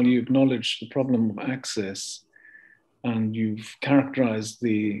while you acknowledge the problem of access and you've characterized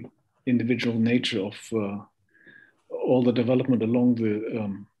the individual nature of all the development along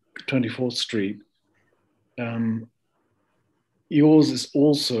the 24th Street, yours is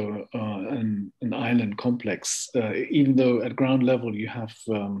also an island complex, even though at ground level you have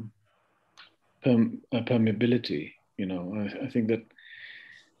permeability. I think that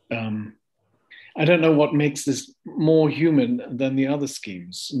I don't know what makes this more human than the other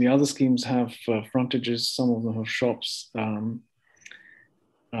schemes. The other schemes have frontages, some of them have shops.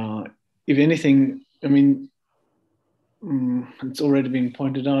 If anything, I mean, it's already been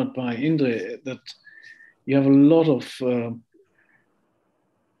pointed out by Indre that you have a lot of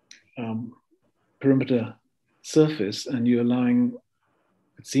perimeter surface, and you're allowing,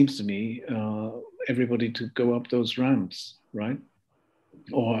 it seems to me, everybody to go up those ramps, right?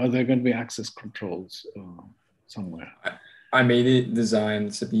 Or are there going to be access controls somewhere? I made it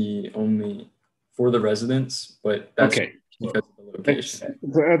designed to be only for the residents, but that's okay. Because of the location.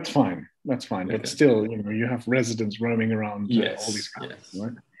 That's fine. That's fine. Okay. But still, you have residents roaming around all these ramps, yes.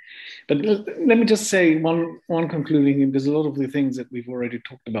 right? But let me just say one concluding. There's a lot of the things that we've already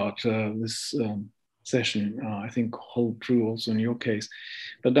talked about this session. I think hold true also in your case.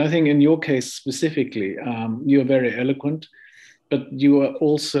 But I think in your case specifically, you're very eloquent. But you are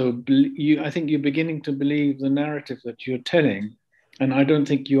also, I think you're beginning to believe the narrative that you're telling, And I don't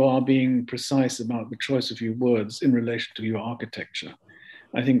think you are being precise about the choice of your words in relation to your architecture.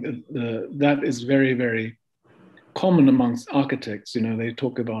 I think that is very, very common amongst architects. You know, they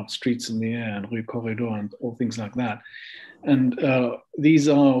talk about streets in the air and rue corridor and all things like that. And these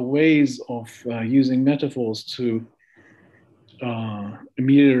are ways of using metaphors to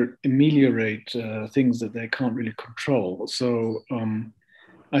ameliorate things that they can't really control. So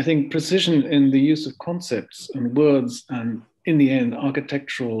I think precision in the use of concepts and words and, in the end,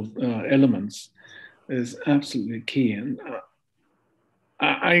 architectural elements is absolutely key. And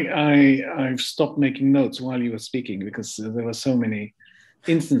I've stopped making notes while you were speaking because there were so many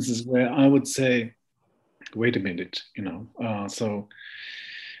instances where I would say, wait a minute, you know.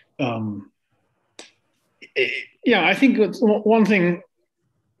 Yeah, I think it's one thing,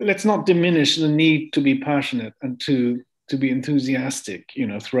 let's not diminish the need to be passionate and to be enthusiastic, you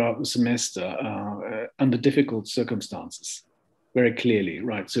know, throughout the semester under difficult circumstances, very clearly,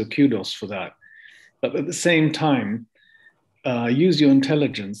 right? So kudos for that. But at the same time, use your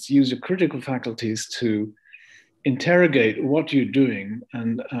intelligence, use your critical faculties to interrogate what you're doing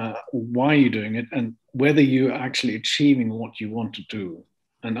and why you're doing it and whether you're actually achieving what you want to do.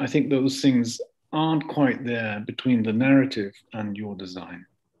 And I think those things aren't quite there between the narrative and your design.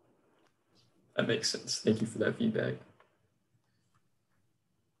 That makes sense. Thank you for that feedback.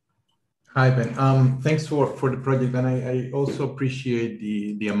 Hi, Ben. Thanks for the project. And I also appreciate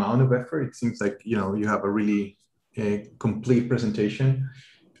the amount of effort. It seems like, you know, you have a really complete presentation.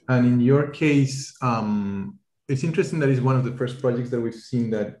 And in your case, it's interesting that it's one of the first projects that we've seen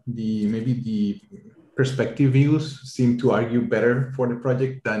that maybe the perspective views seem to argue better for the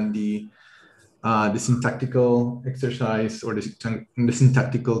project than the syntactical exercise or the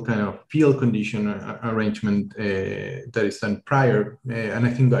syntactical kind of field condition arrangement that is done prior. And I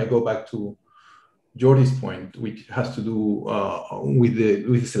think I go back to Jordi's point, which has to do with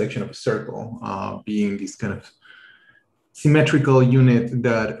the selection of a circle being this kind of symmetrical unit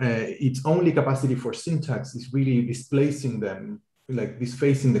that its only capacity for syntax is really displacing them, like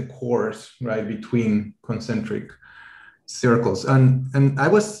displacing the cores, right, between concentric circles. And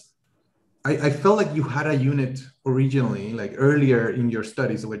I felt like you had a unit originally, like earlier in your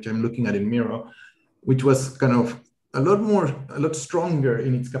studies, which I'm looking at in Miro, which was kind of a lot stronger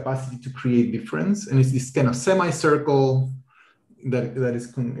in its capacity to create difference. And it's this kind of semicircle that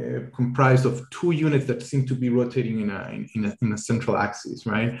is comprised of two units that seem to be rotating in a central axis,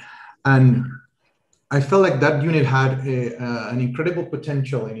 right? And I felt like that unit had an incredible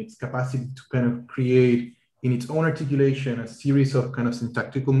potential in its capacity to kind of create in its own articulation a series of kind of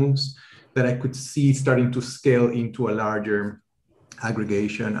syntactical moves that I could see starting to scale into a larger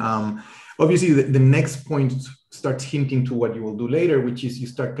aggregation. Obviously, the next point starts hinting to what you will do later, which is you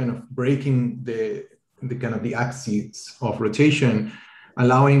start kind of breaking the kind of the axes of rotation,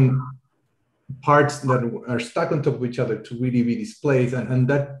 allowing parts that are stuck on top of each other to really be displaced, and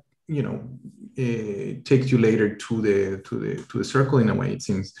that, you know, takes you later to the circle in a way, it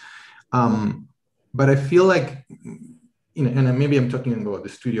seems. But I feel like, you know, and maybe I'm talking about the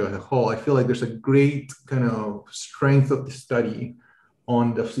studio as a whole, I feel like there's a great kind of strength of the study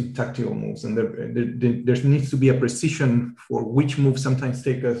on the syntactical moves, and there needs to be a precision for which moves sometimes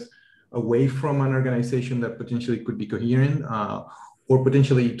take us away from an organization that potentially could be coherent, or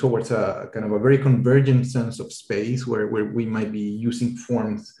potentially towards a kind of a very convergent sense of space where we might be using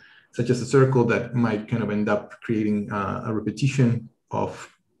forms such as a circle that might kind of end up creating a repetition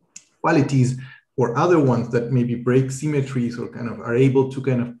of qualities, or other ones that maybe break symmetries or kind of are able to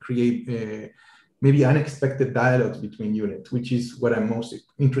kind of create maybe unexpected dialogues between units, which is what I'm most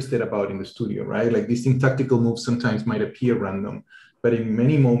interested about in the studio, right? Like these syntactical moves sometimes might appear random, but in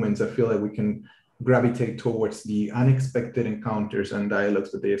many moments I feel like we can gravitate towards the unexpected encounters and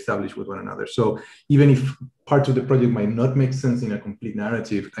dialogues that they establish with one another. So even if parts of the project might not make sense in a complete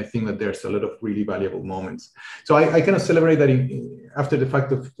narrative, I think that there's a lot of really valuable moments. So I kind of celebrate that after the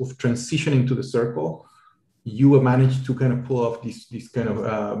fact of transitioning to the circle, you managed to kind of pull off these kind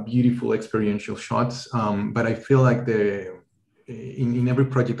of beautiful experiential shots. But I feel like in every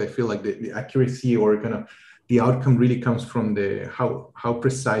project, I feel like the accuracy or kind of the outcome really comes from how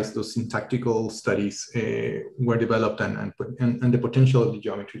precise those syntactical studies were developed and the potential of the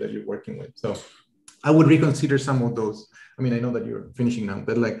geometry that you're working with. So I would reconsider some of those. I mean, I know that you're finishing now,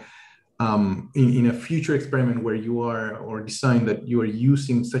 but like in a future experiment where you are, or design that you are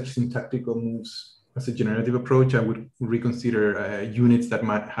using such syntactical moves as a generative approach, I would reconsider units that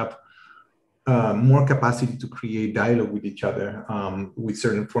might have more capacity to create dialogue with each other with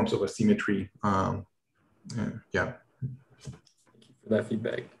certain forms of asymmetry. Yeah. Thank you for that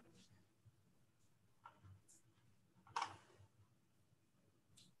feedback.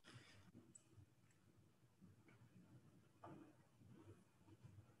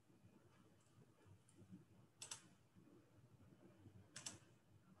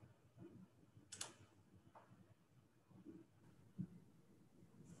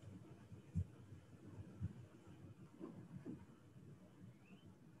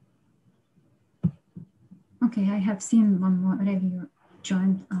 Okay, I have seen one more reviewer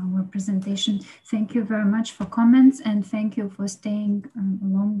joined our presentation. Thank you very much for comments, and thank you for staying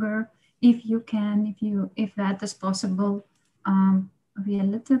longer. If you can, if that is possible, we a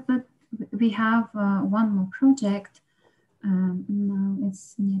little bit. We have one more project. Now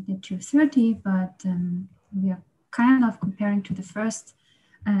it's nearly 2:30, but we are kind of comparing to the first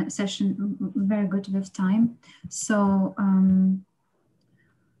session, very good with time. So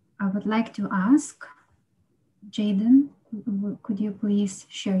I would like to ask Jaden, could you please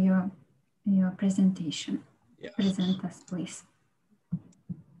share your presentation? Yes. Present us, please.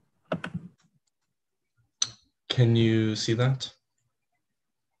 Can you see that?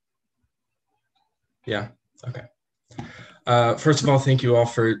 Yeah, okay. First of all, thank you all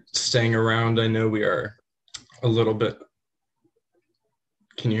for staying around. I know we are a little bit,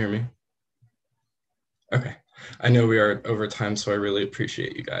 can you hear me? Okay, I know we are over time, so I really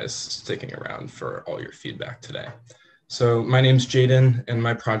appreciate you guys sticking around for all your feedback today. So my name's Jaden, and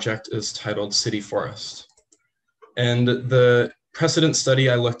my project is titled City Forest. And the precedent study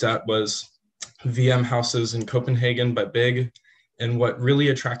I looked at was VM houses in Copenhagen by Big. And what really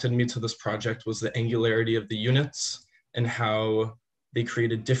attracted me to this project was the angularity of the units and how they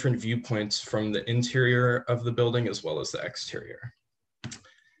created different viewpoints from the interior of the building as well as the exterior.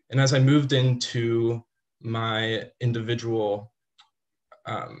 And as I moved into my individual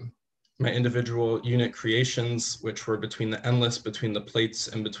unit creations, which were between the endless, between the plates,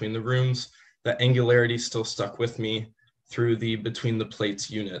 and between the rooms, the angularity still stuck with me through the between the plates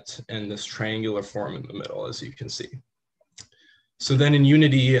unit and this triangular form in the middle, as you can see. So then in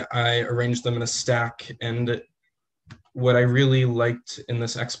Unity, I arranged them in a stack, and what I really liked in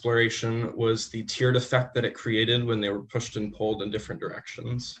this exploration was the tiered effect that it created when they were pushed and pulled in different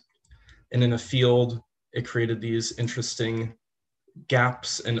directions. And in a field, it created these interesting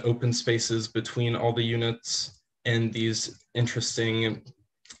gaps and open spaces between all the units, and these interesting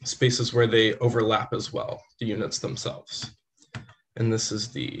spaces where they overlap as well, the units themselves. And this is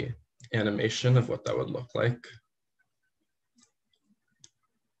the animation of what that would look like.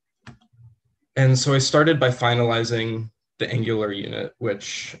 And so I started by finalizing the angular unit,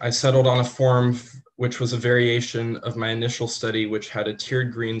 which I settled on a form which was a variation of my initial study, which had a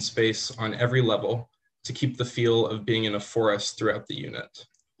tiered green space on every level to keep the feel of being in a forest throughout the unit.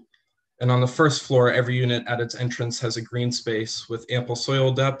 And on the first floor, every unit at its entrance has a green space with ample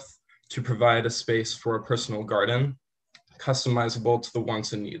soil depth to provide a space for a personal garden, customizable to the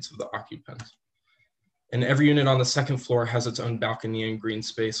wants and needs of the occupant. And every unit on the second floor has its own balcony and green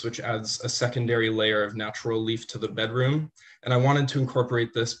space, which adds a secondary layer of natural leaf to the bedroom. And I wanted to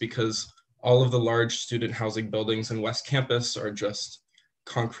incorporate this because all of the large student housing buildings in West Campus are just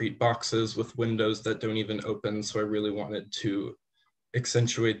concrete boxes with windows that don't even open. So I really wanted to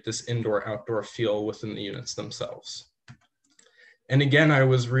accentuate this indoor-outdoor feel within the units themselves. And again, I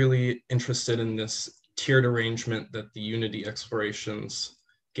was really interested in this tiered arrangement that the Unity explorations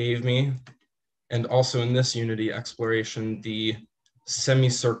gave me. And also in this Unity exploration, the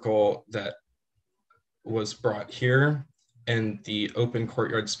semicircle that was brought here and the open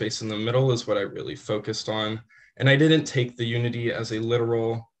courtyard space in the middle is what I really focused on. And I didn't take the Unity as a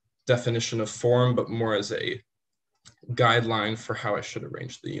literal definition of form, but more as a guideline for how I should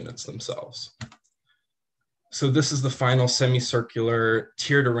arrange the units themselves. So this is the final semicircular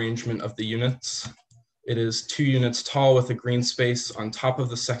tiered arrangement of the units. It is 2 units tall with a green space on top of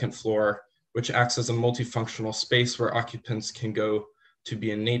the second floor, which acts as a multifunctional space where occupants can go to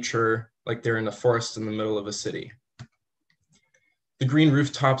be in nature like they're in a forest in the middle of a city. The green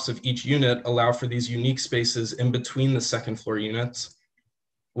rooftops of each unit allow for these unique spaces in between the second floor units,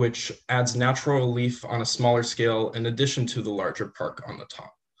 which adds natural relief on a smaller scale in addition to the larger park on the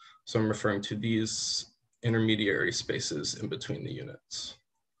top. So I'm referring to these intermediary spaces in between the units.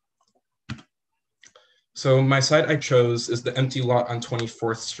 So my site I chose is the empty lot on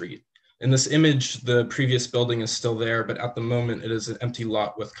 24th Street. In this image, the previous building is still there, but at the moment it is an empty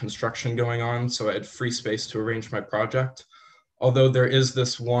lot with construction going on, so I had free space to arrange my project. Although there is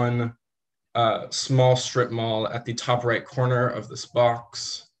this one small strip mall at the top right corner of this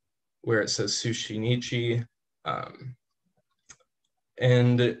box where it says Sushi Nichi.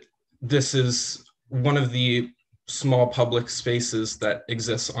 And this is one of the small public spaces that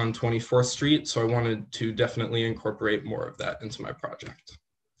exists on 24th Street, so I wanted to definitely incorporate more of that into my project.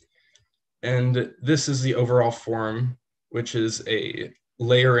 And this is the overall form, which is a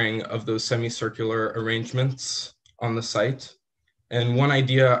layering of those semicircular arrangements on the site. And one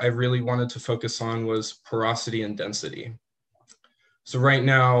idea I really wanted to focus on was porosity and density. So right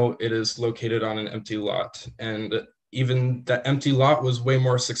now it is located on an empty lot, and even that empty lot was way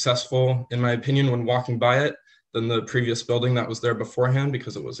more successful, in my opinion, when walking by it than the previous building that was there beforehand,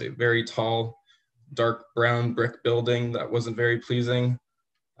 because it was a very tall, dark brown brick building that wasn't very pleasing.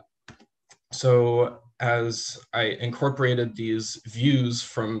 So as I incorporated these views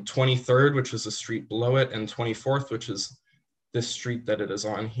from 23rd, which is the street below it, and 24th, which is this street that it is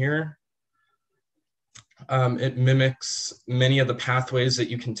on here, it mimics many of the pathways that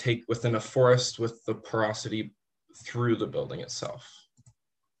you can take within a forest with the porosity through the building itself.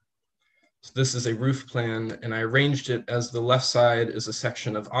 So this is a roof plan, and I arranged it as the left side is a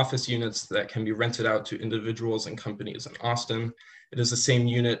section of office units that can be rented out to individuals and companies in Austin. It is the same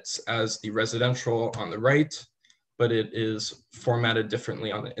units as the residential on the right, but it is formatted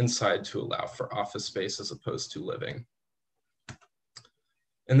differently on the inside to allow for office space as opposed to living.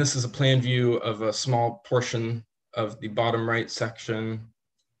 And this is a plan view of a small portion of the bottom right section.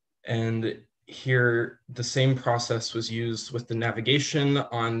 And here, the same process was used with the navigation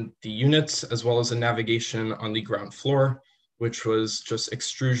on the units, as well as the navigation on the ground floor, which was just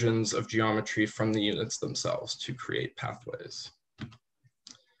extrusions of geometry from the units themselves to create pathways.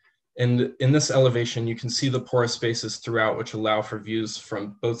 And in this elevation, you can see the porous spaces throughout, which allow for views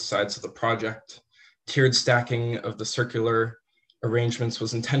from both sides of the project. Tiered stacking of the circular arrangements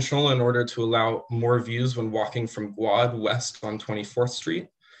was intentional in order to allow more views when walking from Guad west on 24th Street,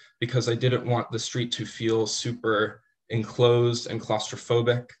 because I didn't want the street to feel super enclosed and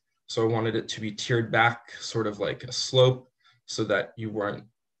claustrophobic. So I wanted it to be tiered back, sort of like a slope, so that you weren't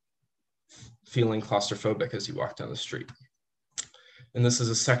feeling claustrophobic as you walk down the street. And this is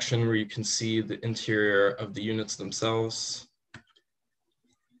a section where you can see the interior of the units themselves.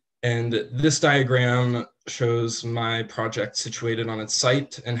 And this diagram shows my project situated on its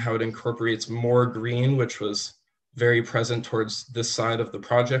site and how it incorporates more green, which was very present towards this side of the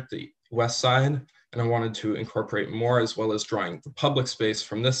project, the west side. And I wanted to incorporate more, as well as drawing the public space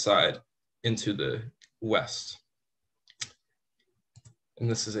from this side into the west. And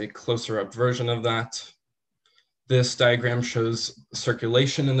this is a closer up version of that. This diagram shows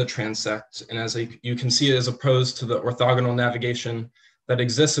circulation in the transect. And as you can see, as opposed to the orthogonal navigation that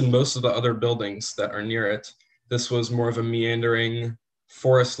exists in most of the other buildings that are near it, this was more of a meandering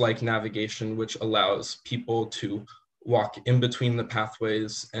forest-like navigation, which allows people to walk in between the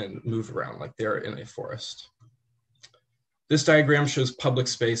pathways and move around like they're in a forest. This diagram shows public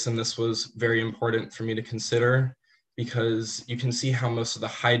space, and this was very important for me to consider because you can see how most of the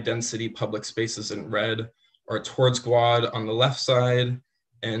high density public spaces in red are towards Guad on the left side,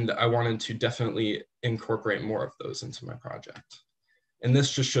 and I wanted to definitely incorporate more of those into my project. And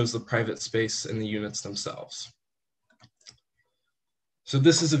this just shows the private space in the units themselves. So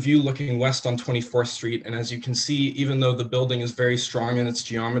this is a view looking west on 24th Street. And as you can see, even though the building is very strong in its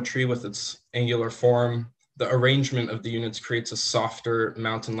geometry with its angular form, the arrangement of the units creates a softer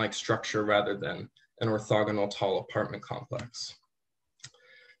mountain-like structure rather than an orthogonal tall apartment complex.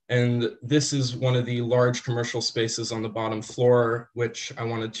 And this is one of the large commercial spaces on the bottom floor, which I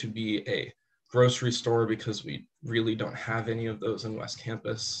wanted to be a grocery store because we really don't have any of those in West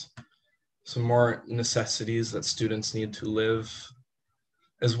Campus. Some more necessities that students need to live,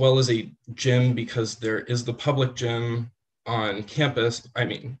 as well as a gym, because there is the public gym on campus, I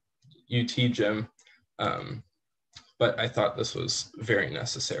mean, UT gym, but I thought this was very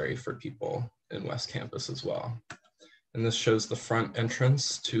necessary for people in West Campus as well. And this shows the front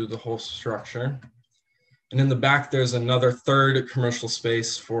entrance to the whole structure. And in the back, there's another third commercial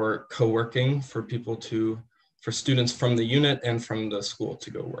space for co-working for for students from the unit and from the school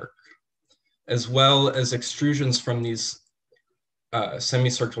to go work, as well as extrusions from these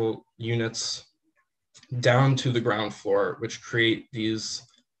semicircle units down to the ground floor, which create these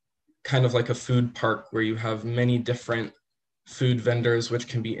kind of like a food park where you have many different food vendors, which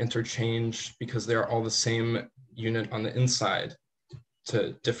can be interchanged because they're all the same unit on the inside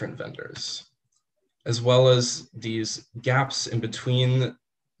to different vendors, as well as these gaps in between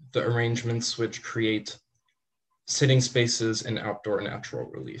the arrangements, which create sitting spaces and outdoor natural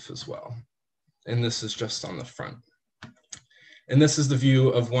relief as well. And this is just on the front. And this is the view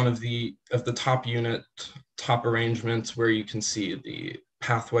of one of the top unit, top arrangements, where you can see the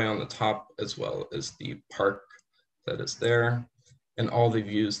pathway on the top, as well as the park that is there and all the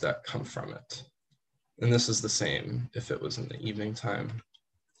views that come from it. And this is the same if it was in the evening time.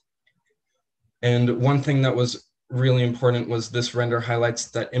 And one thing that was really important was this render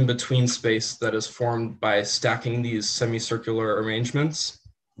highlights that in-between space that is formed by stacking these semicircular arrangements.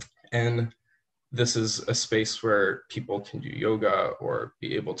 And this is a space where people can do yoga or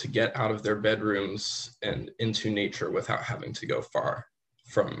be able to get out of their bedrooms and into nature without having to go far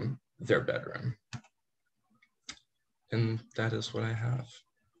from their bedroom. And that is what I have.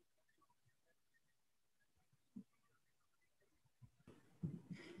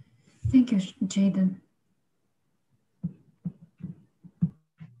 Thank you, Jaden.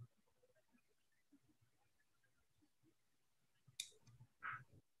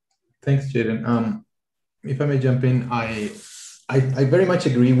 Thanks, Jaden. If I may jump in, I very much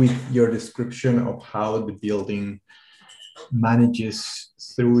agree with your description of how the building manages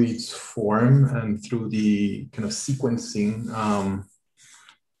through its form and through the kind of sequencing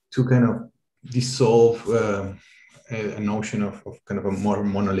to kind of dissolve a notion of kind of a more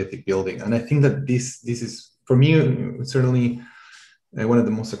monolithic building. And I think that this is, for me, certainly one of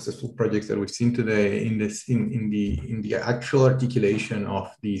the most successful projects that we've seen today in this in the actual articulation of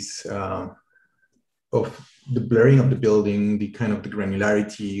these of the blurring of the building, the kind of the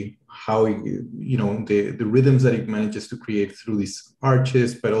granularity, how the rhythms that it manages to create through these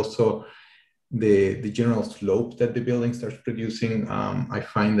arches, but also the general slope that the building starts producing. I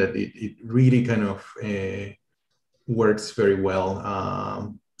find that it really kind of works very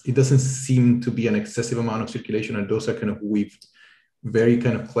well. It doesn't seem to be an excessive amount of circulation, and those are kind of weaved very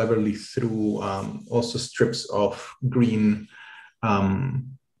kind of cleverly through also strips of green.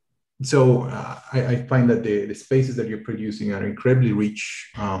 So I find that the spaces that you're producing are incredibly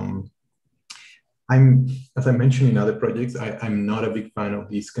rich. As I mentioned in other projects, I'm not a big fan of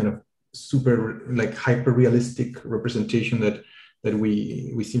these kind of super like hyper realistic representation that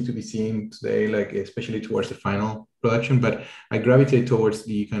we seem to be seeing today, like especially towards the final production. But I gravitate towards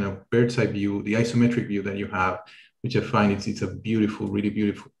the kind of bird's eye view, the isometric view that you have, which I find it's a beautiful, really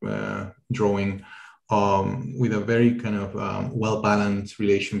beautiful drawing with a very kind of well-balanced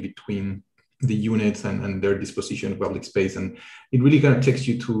relation between the units and their disposition of public space. And it really kind of takes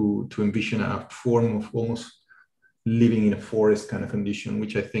you to envision a form of almost living in a forest kind of condition,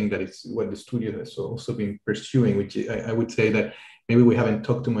 which I think that is what the studio has also been pursuing, which I would say that maybe we haven't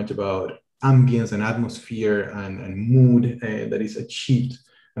talked too much about ambience and atmosphere and mood that is achieved.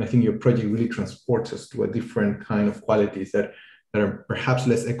 And I think your project really transports us to a different kind of qualities that are perhaps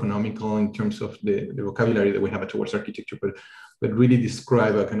less economical in terms of the vocabulary that we have towards architecture, but really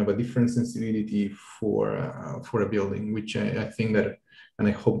describe a kind of a different sensibility for a building, which I think that, and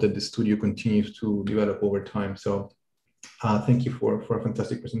I hope that the studio continues to develop over time. So thank you for a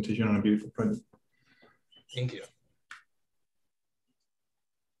fantastic presentation on a beautiful project. Thank you.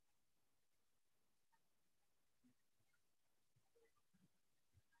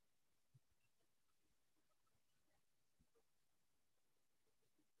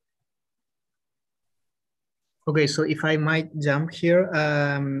 Okay, so if I might jump here,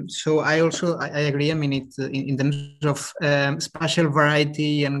 so I agree. I mean, in terms of spatial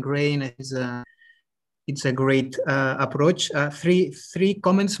variety and grain, it's a great approach. Three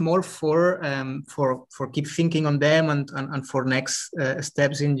comments more for keep thinking on them and for next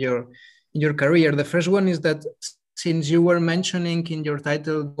steps in your career. The first one is that since you were mentioning in your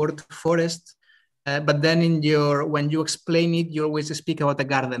title the word forest, but then when you explain it, you always speak about a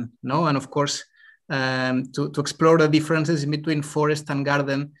garden, no? And of course, to explore the differences between forest and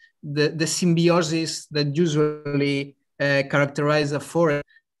garden, the symbiosis that usually characterize a forest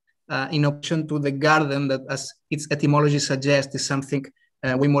in opposition to the garden that, as its etymology suggests, is something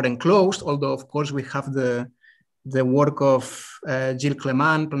way more enclosed, although of course we have the work of Gilles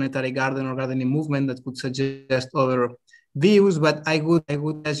Clement, Planetary Garden or Gardening Movement, that could suggest other views, but I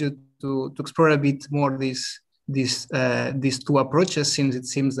would ask you to explore a bit more these two approaches, since it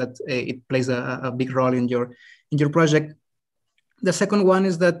seems that it plays a big role in your project. The second one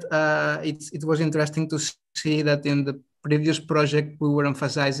is that it was interesting to see that in the previous project we were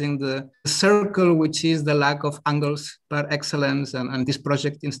emphasizing the circle, which is the lack of angles par excellence, and this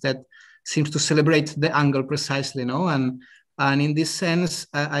project instead seems to celebrate the angle precisely, no? And in this sense,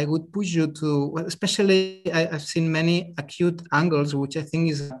 I would push you to, especially I've seen many acute angles, which I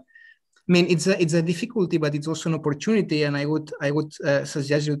think is, I mean, it's a difficulty, but it's also an opportunity. And I would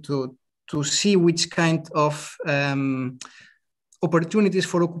suggest you to see which kind of opportunities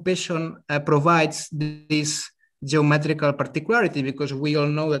for occupation provides this geometrical particularity, because we all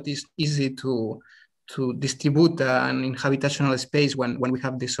know that it's easy to distribute an habitational space when we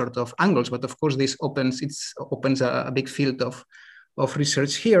have this sort of angles. But of course, this opens a big field of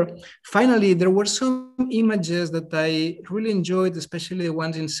research here. Finally, there were some images that I really enjoyed, especially the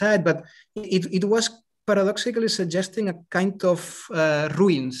ones inside, but it was paradoxically suggesting a kind of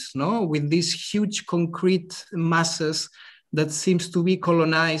ruins, no, with these huge concrete masses that seems to be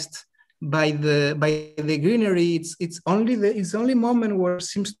colonized by the greenery. It's only moment where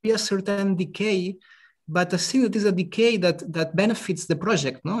seems to be a certain decay, but I think it is a decay that benefits the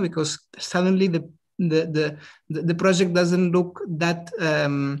project, no, because suddenly the project doesn't look that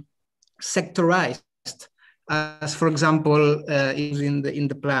sectorized as, for example, is in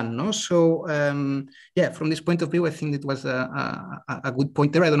the plan. No, so yeah, from this point of view, I think it was a good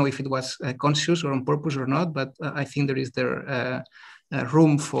point there. I don't know if it was conscious or on purpose or not, but I think there is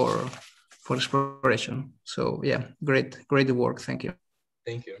room for exploration. So yeah, great work. Thank you.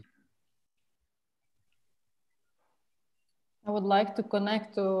 Thank you. I would like to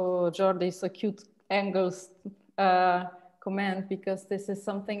connect to Jordi's acute angles comment, because this is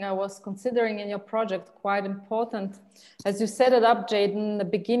something I was considering in your project, quite important. As you set it up, Jaden, in the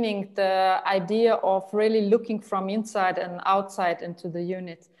beginning, the idea of really looking from inside and outside into the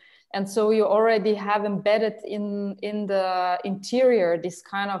unit. And so you already have embedded in the interior these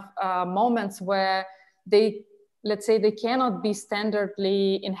kind of moments where they, let's say, they cannot be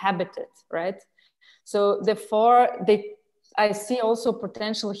standardly inhabited, right? So therefore, I see also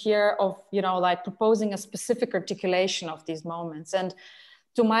potential here of, like proposing a specific articulation of these moments. And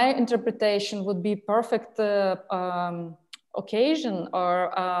to my interpretation would be perfect occasion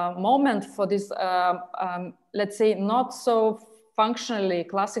or moment for this, let's say, not so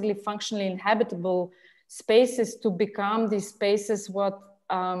classically functionally inhabitable spaces to become these spaces what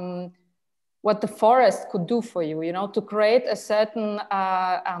the forest could do for you, to create a certain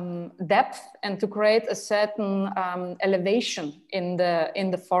depth and to create a certain elevation in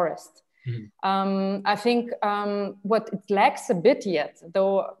the forest. Mm-hmm. I think what it lacks a bit yet,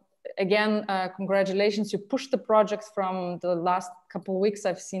 though, again, congratulations, you pushed the project from the last couple of weeks,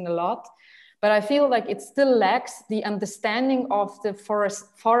 I've seen a lot, but I feel like it still lacks the understanding of the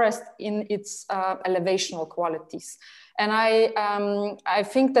forest in its elevational qualities. And I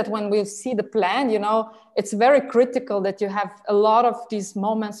think that when we see the plan, it's very critical that you have a lot of these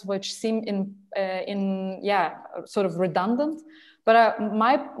moments which seem sort of redundant. But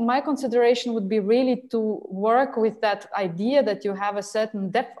my consideration would be really to work with that idea that you have a certain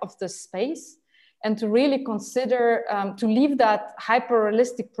depth of the space, and to really consider to leave that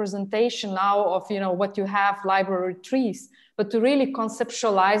hyper-realistic presentation now of what you have, library trees, but to really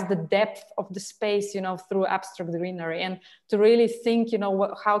conceptualize the depth of the space, through abstract greenery, and to really think,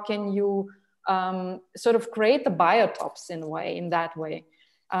 how can you sort of create the biotopes in that way.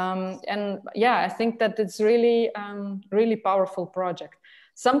 And yeah, I think that it's really, really powerful project.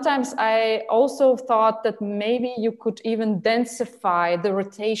 Sometimes I also thought that maybe you could even densify the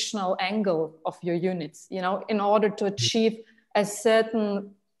rotational angle of your units, in order to achieve a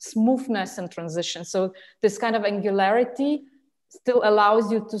certain smoothness and transition. So this kind of angularity still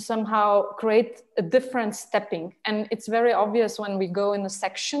allows you to somehow create a different stepping. And it's very obvious when we go in a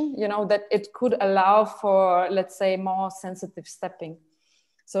section, that it could allow for, let's say, more sensitive stepping.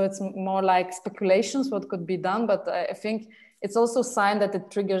 So it's more like speculations, what could be done, but I think it's also a sign that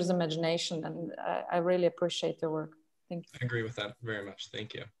it triggers imagination, and I really appreciate your work. Thank you. I agree with that very much.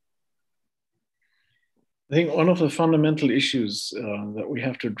 Thank you. I think one of the fundamental issues that we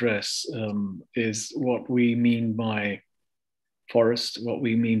have to address is what we mean by forest, what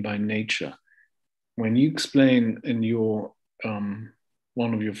we mean by nature. When you explain in your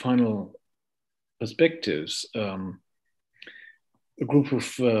one of your final perspectives, a group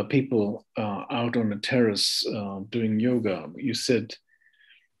of people out on a terrace doing yoga, you said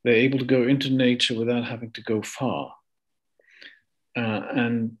they're able to go into nature without having to go far.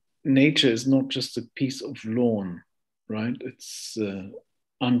 And nature is not just a piece of lawn, right? It's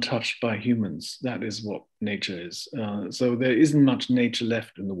untouched by humans. That is what nature is. So there isn't much nature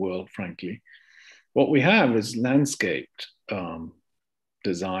left in the world, frankly. What we have is landscaped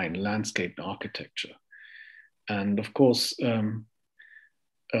design, landscaped architecture. And of course,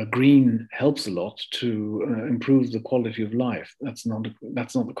 green helps a lot to improve the quality of life. That's not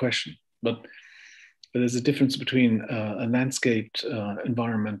the question. But there's a difference between a landscaped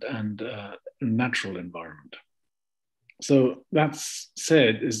environment and a natural environment. So that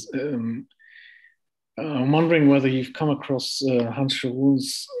said, I'm wondering whether you've come across Hans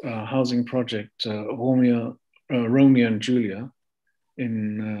Scharoun's housing project, Romeo and Julia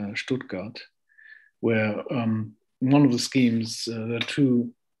in Stuttgart, where one of the schemes, there are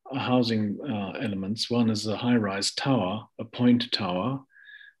two housing elements. One is a high-rise tower, a point tower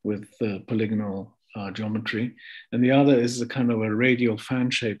with polygonal geometry, and the other is a kind of a radial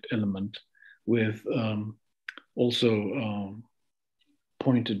fan-shaped element with also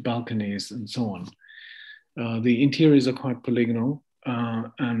pointed balconies and so on. The interiors are quite polygonal,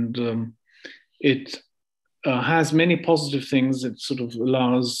 and it has many positive things. It sort of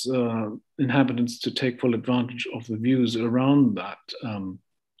allows inhabitants to take full advantage of the views around that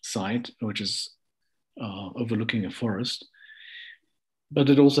site, which is overlooking a forest. but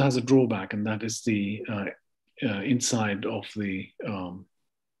it also has a drawback, and that is the inside of the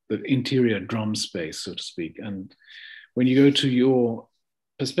interior drum space, so to speak. And when you go to your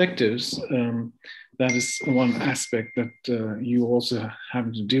perspectives, that is one aspect that you also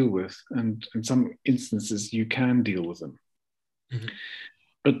have to deal with, and in some instances you can deal with them. Mm-hmm.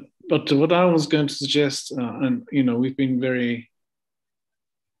 But what I was going to suggest, and we've been very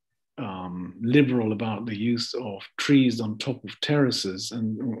liberal about the use of trees on top of terraces,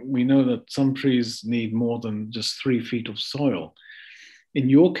 and we know that some trees need more than just 3 feet of soil. In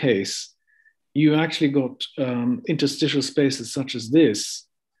your case, you actually got interstitial spaces such as this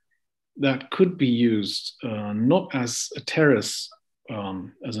that could be used not as a terrace,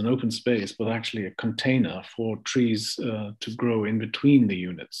 as an open space, but actually a container for trees to grow in between the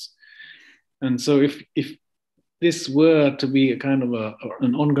units. And so if this were to be a kind of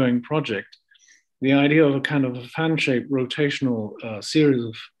an ongoing project, the idea of a kind of a fan-shaped rotational series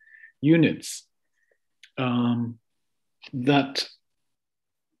of units that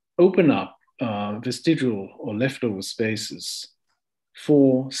open up vestigial or leftover spaces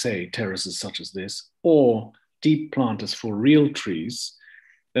for, say, terraces such as this, or deep planters for real trees,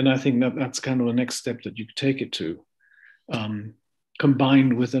 then I think that's kind of the next step that you could take it to,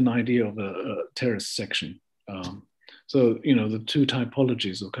 combined with an idea of a terrace section. So, the two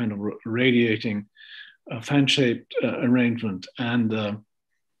typologies of kind of radiating fan-shaped arrangement and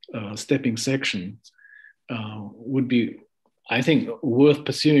stepping section would be, I think, worth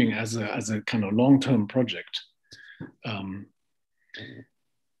pursuing as a kind of long-term project.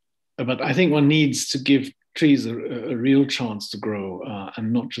 But I think one needs to give trees a real chance to grow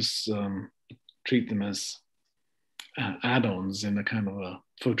and not just treat them as add-ons in a kind of a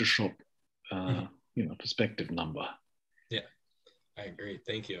Photoshop, perspective number. Yeah, I agree.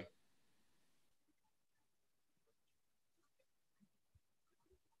 Thank you.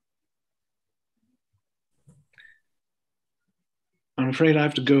 I'm afraid I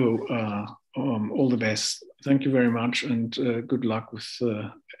have to go. All the best. Thank you very much, and good luck with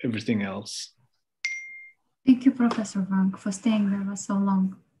everything else. Thank you, Professor Wang, for staying there for so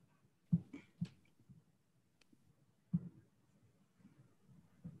long.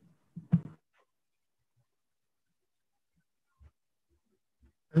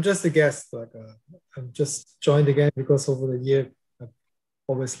 I'm just a guest. I'm just joined again because over the year I've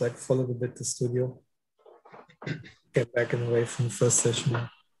always followed a bit the studio. Get back and away from the first session now.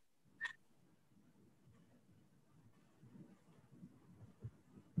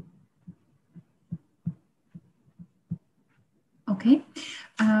 Okay,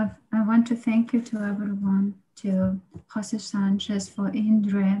 I want to thank you to everyone, to Jose Sanchez, for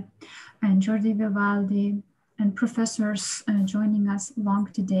Indre and Jordi Vivaldi, and professors joining us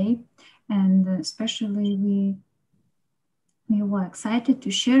along today. And especially we were excited to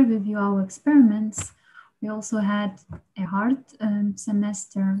share with you our experiments. We also had a hard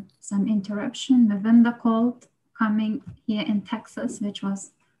semester, some interruption, November cold coming here in Texas, which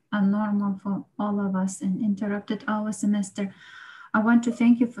was abnormal for all of us and interrupted our semester. I want to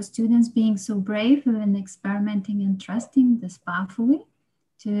thank you for students being so brave and experimenting and trusting this pathway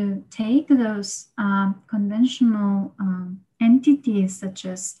to take those conventional entities such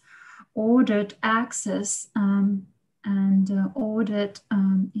as ordered access and ordered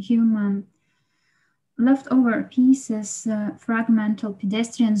human leftover pieces, fragmental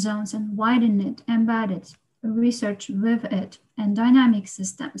pedestrian zones, and widen it, embed it, research with it, and dynamic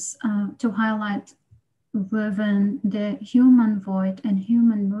systems to highlight within the human void and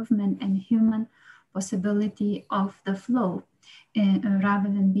human movement and human possibility of the flow rather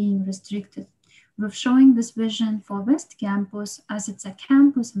than being restricted. We're showing this vision for West Campus as it's a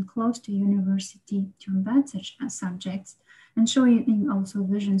campus and close to university to embed such subjects, and showing also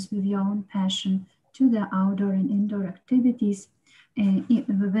visions with your own passion to the outdoor and indoor activities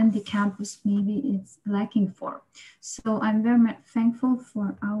within the campus maybe it's lacking for. So I'm very much thankful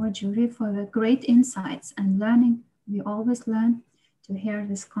for our jury for the great insights and learning. We always learn to hear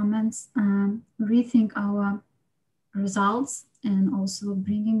these comments, rethink our results, and also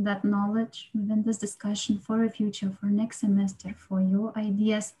bringing that knowledge within this discussion for the future, for next semester, for your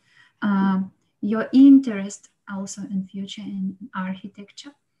ideas, your interest also in future in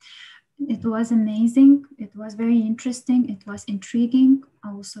architecture. It was amazing. It was very interesting. It was intriguing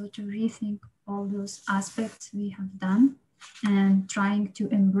also to rethink all those aspects we have done and trying to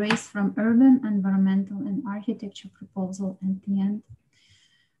embrace from urban, environmental, and architecture proposal at the end.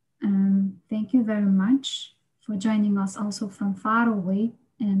 Thank you very much for joining us also from far away.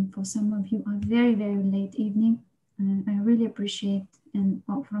 And for some of you, a very, very late evening. I really appreciate, and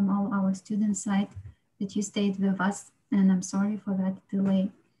from all our student side, that you stayed with us and I'm sorry for that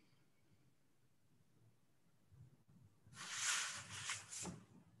delay.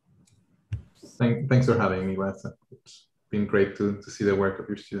 Thanks for having me, Rasa. It's been great to see the work of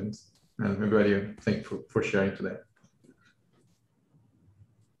your students, and everybody, thank you for sharing today.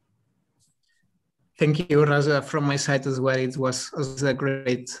 Thank you, Rasa, from my side as well. It was a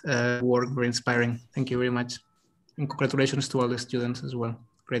great work, very inspiring. Thank you very much. And congratulations to all the students as well.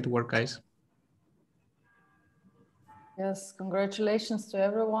 Great work, guys. Yes, congratulations to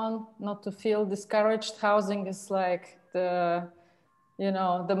everyone. Not to feel discouraged. Housing is like the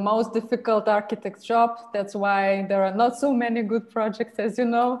most difficult architect's job. That's why there are not so many good projects, as you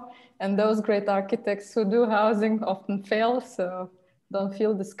know, and those great architects who do housing often fail. So don't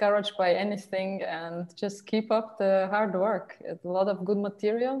feel discouraged by anything and just keep up the hard work. It's a lot of good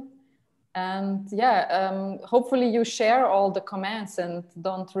material. And yeah, hopefully you share all the comments and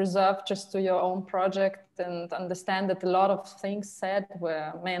don't reserve just to your own project, and understand that a lot of things said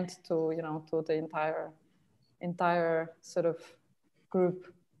were meant to, to the entire sort of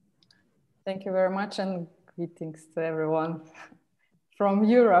group. Thank you very much, and greetings to everyone from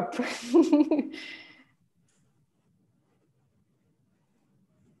Europe.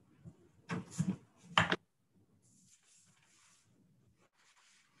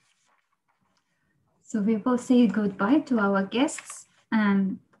 So we will say goodbye to our guests,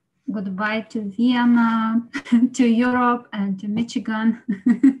 and goodbye to Vienna, to Europe, and to Michigan.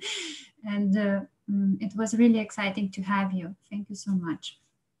 And it was really exciting to have you. Thank you so much.